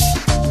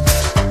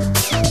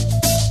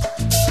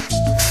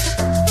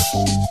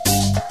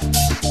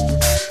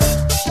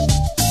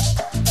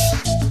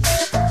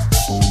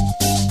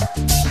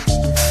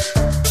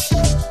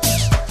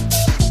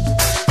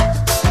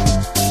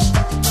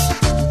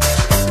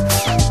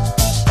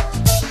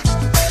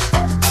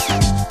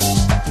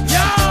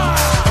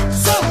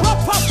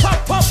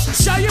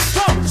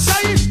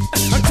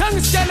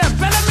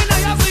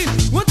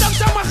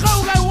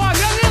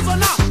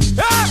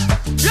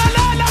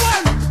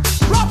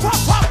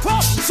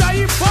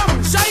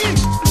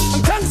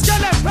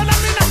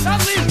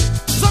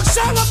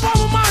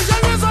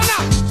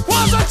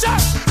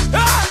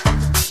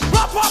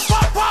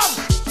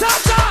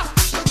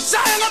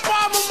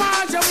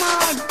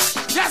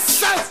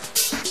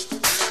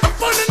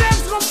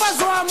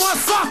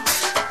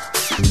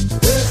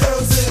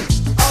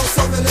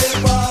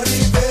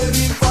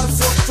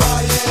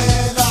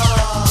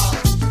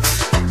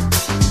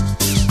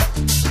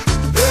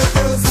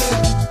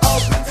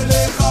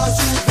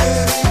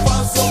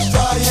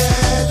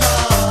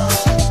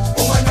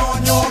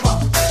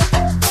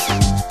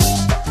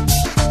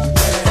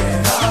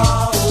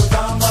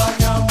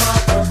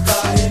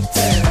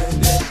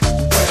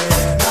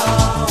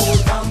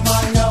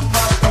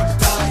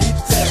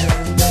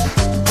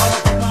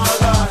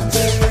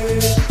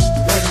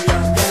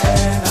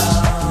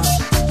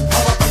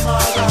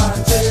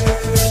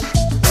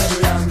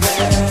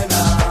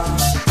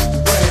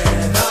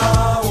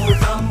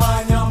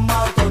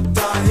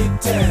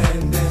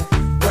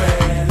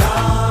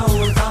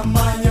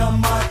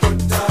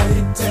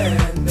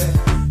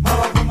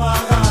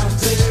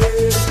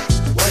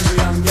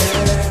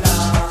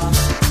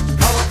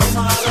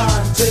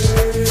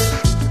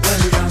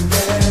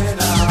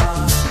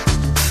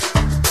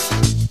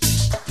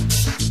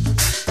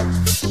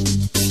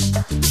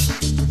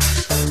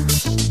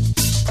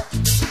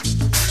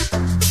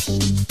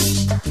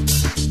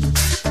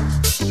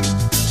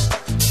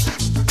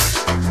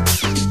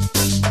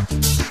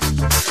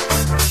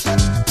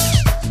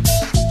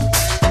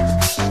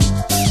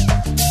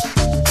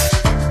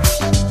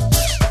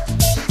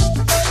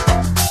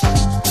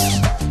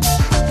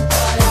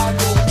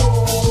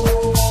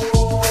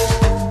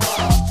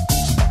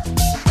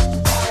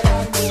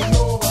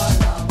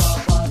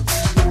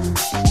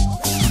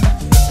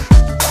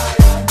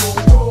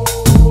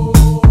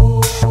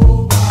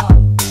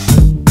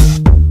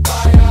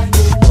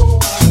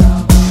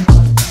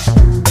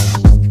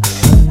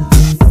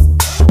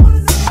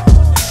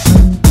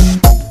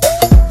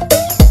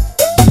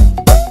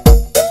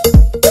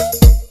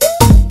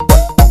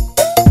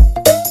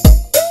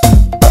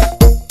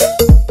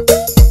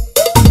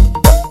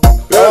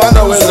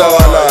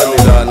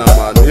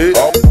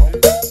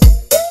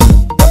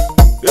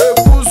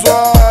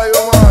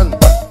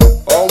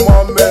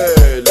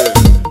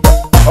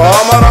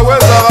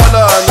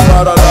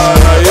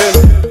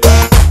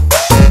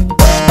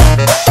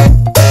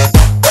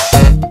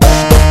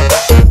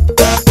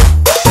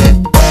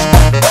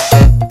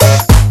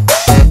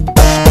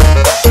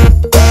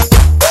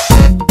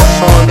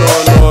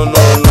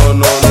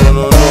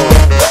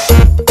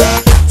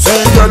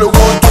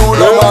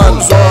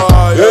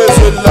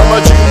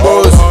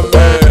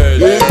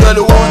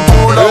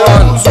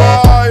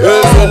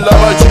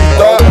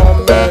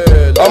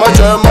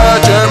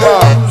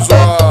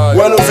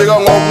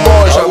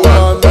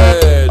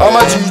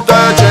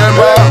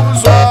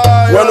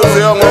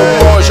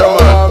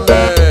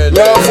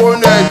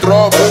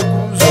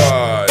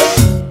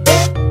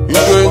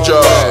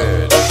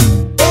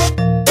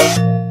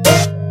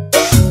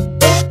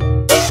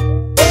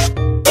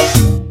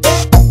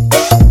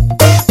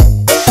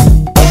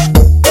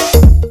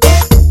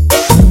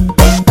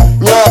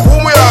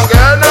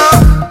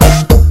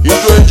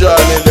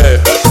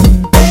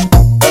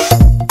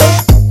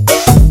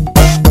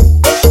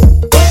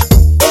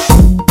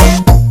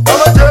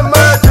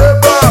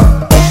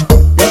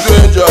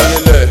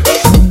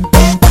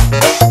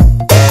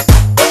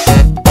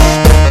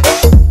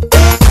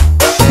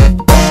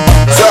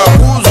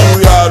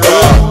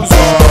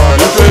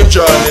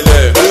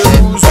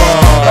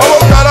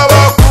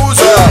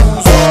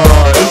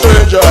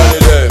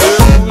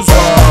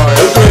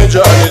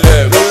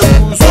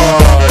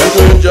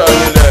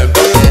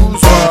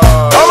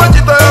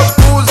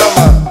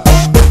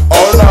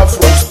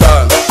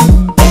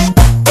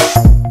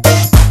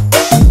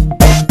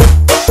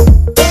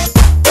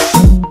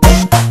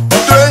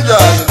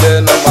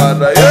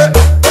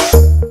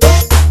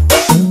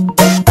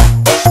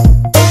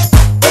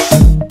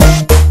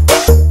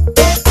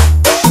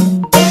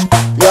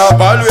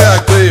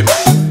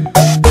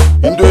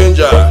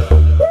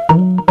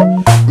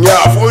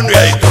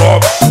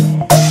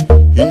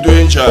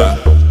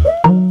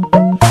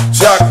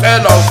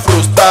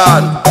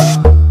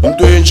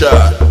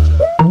njani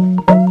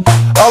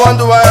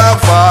abantu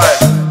bayafaya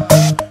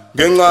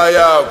ngenxa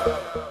yakho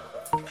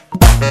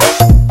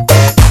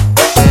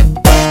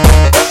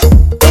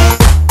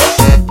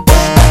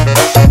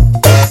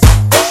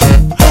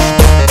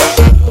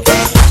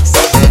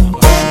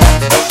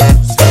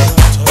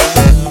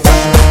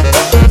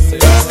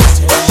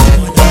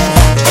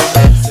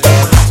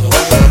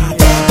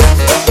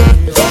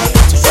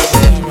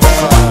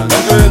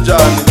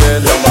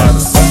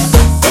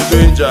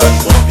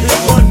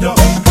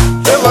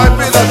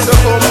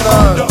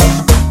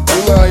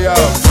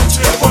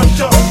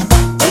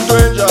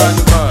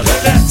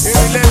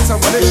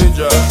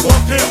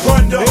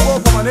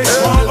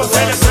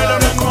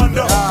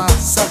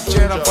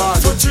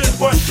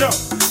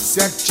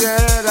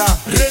Sakutshela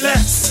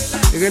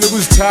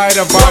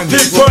banda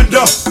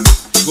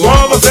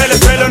ngoba vele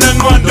phela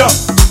nengqondo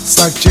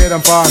sakutshela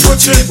mfana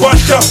futhi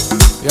ibonda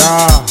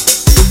ya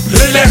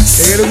relax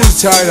ekele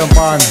ukuzithayela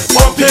mfana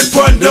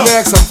ophipondo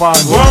relax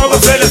mfana ngoba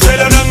vele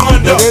phela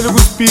nengqondo ekele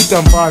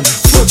ukuzipita mfana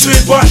futhi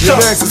ibonda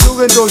relax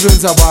suke entozweni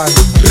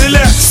zabantu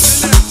relax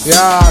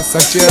ya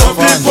sakutshela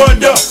mfana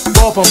ophipondo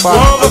bopha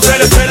mfana ngoba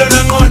vele phela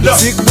nengqondo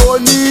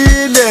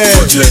sikubonile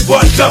futhi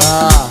ibonda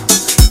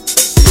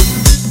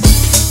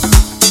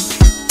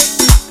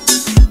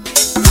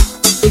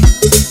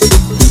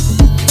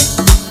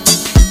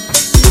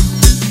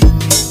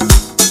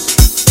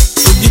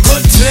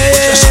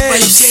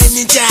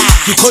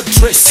You could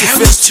trace it.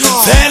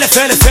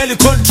 Fairly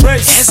could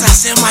trace. As I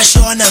say, my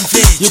show and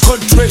you could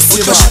trace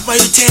it. You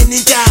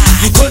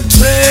could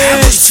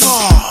trace.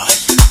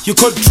 You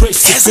could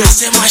trace it. As I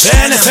say, my show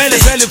and fairly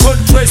could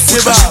trace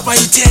it. Yeah,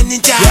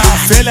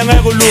 fairly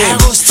ngegulunga.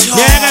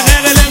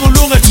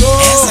 Ngegulunga cho.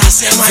 As I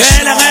say, my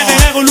fairly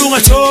ngegulunga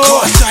cho.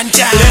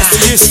 Let's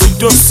listen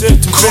to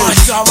set to so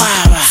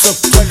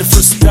try the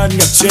first stand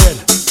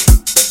ngiyakutshela.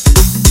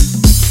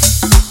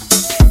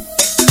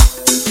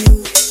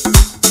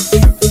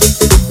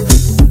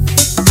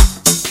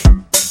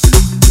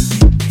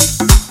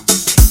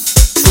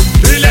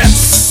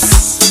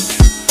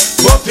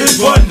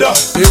 Wonder,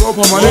 yeah,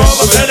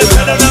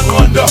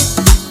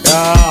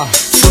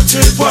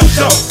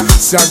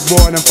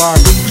 Sakbona Park.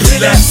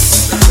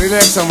 Relax,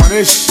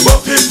 Manish.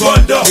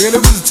 You're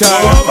going to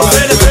tell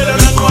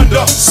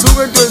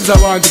Sugar twins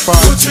about the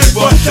park.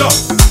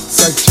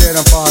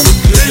 Sakchena Park.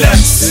 Relax,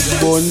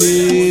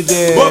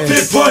 Bonide.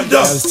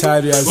 As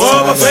tired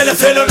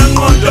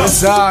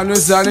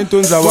as Zan in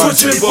Tunza.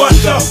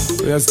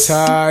 Yes,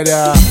 tired.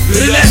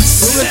 Relax,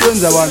 Sugar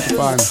twins about the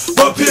park.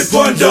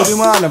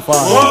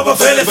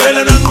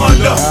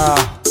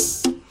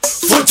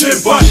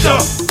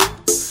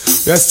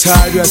 We are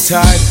tired, we are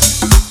tired.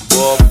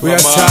 We are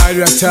tired,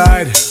 we are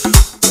tired.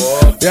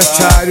 We are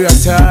tired, we are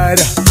tired.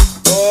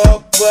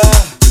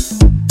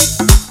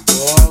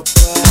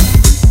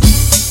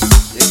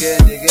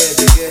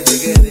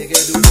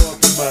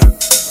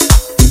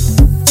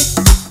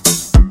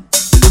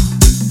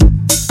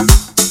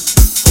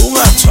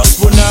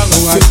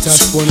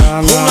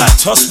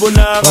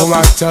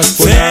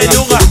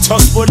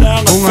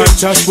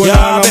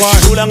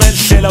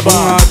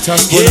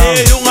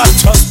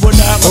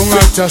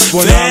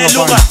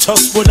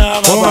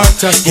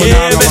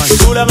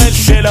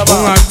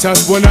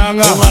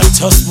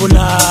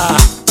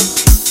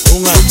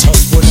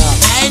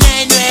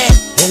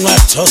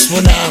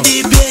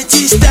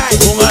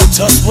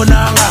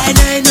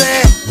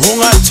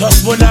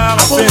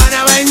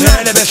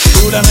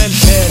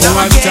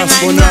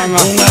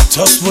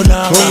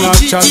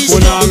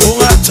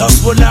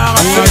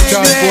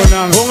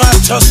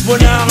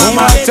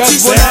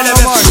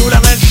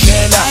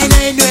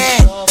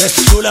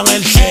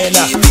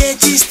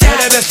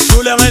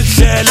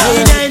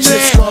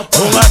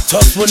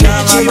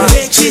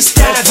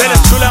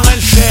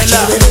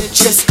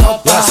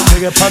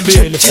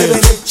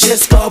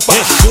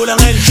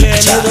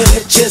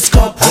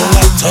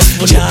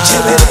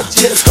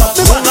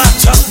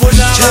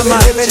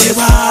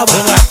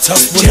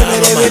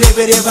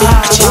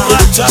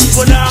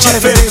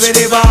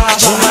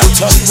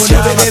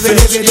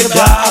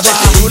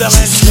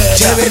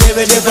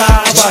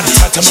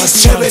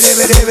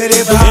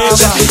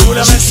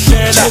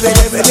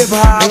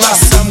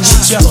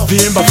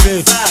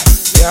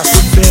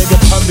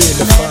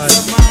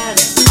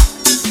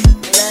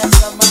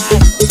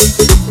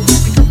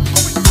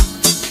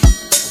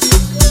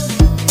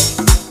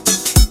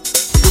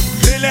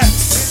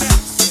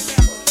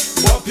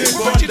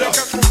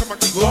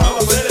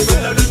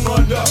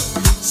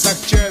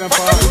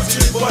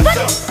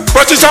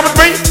 What you trying to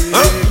bring?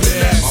 Huh?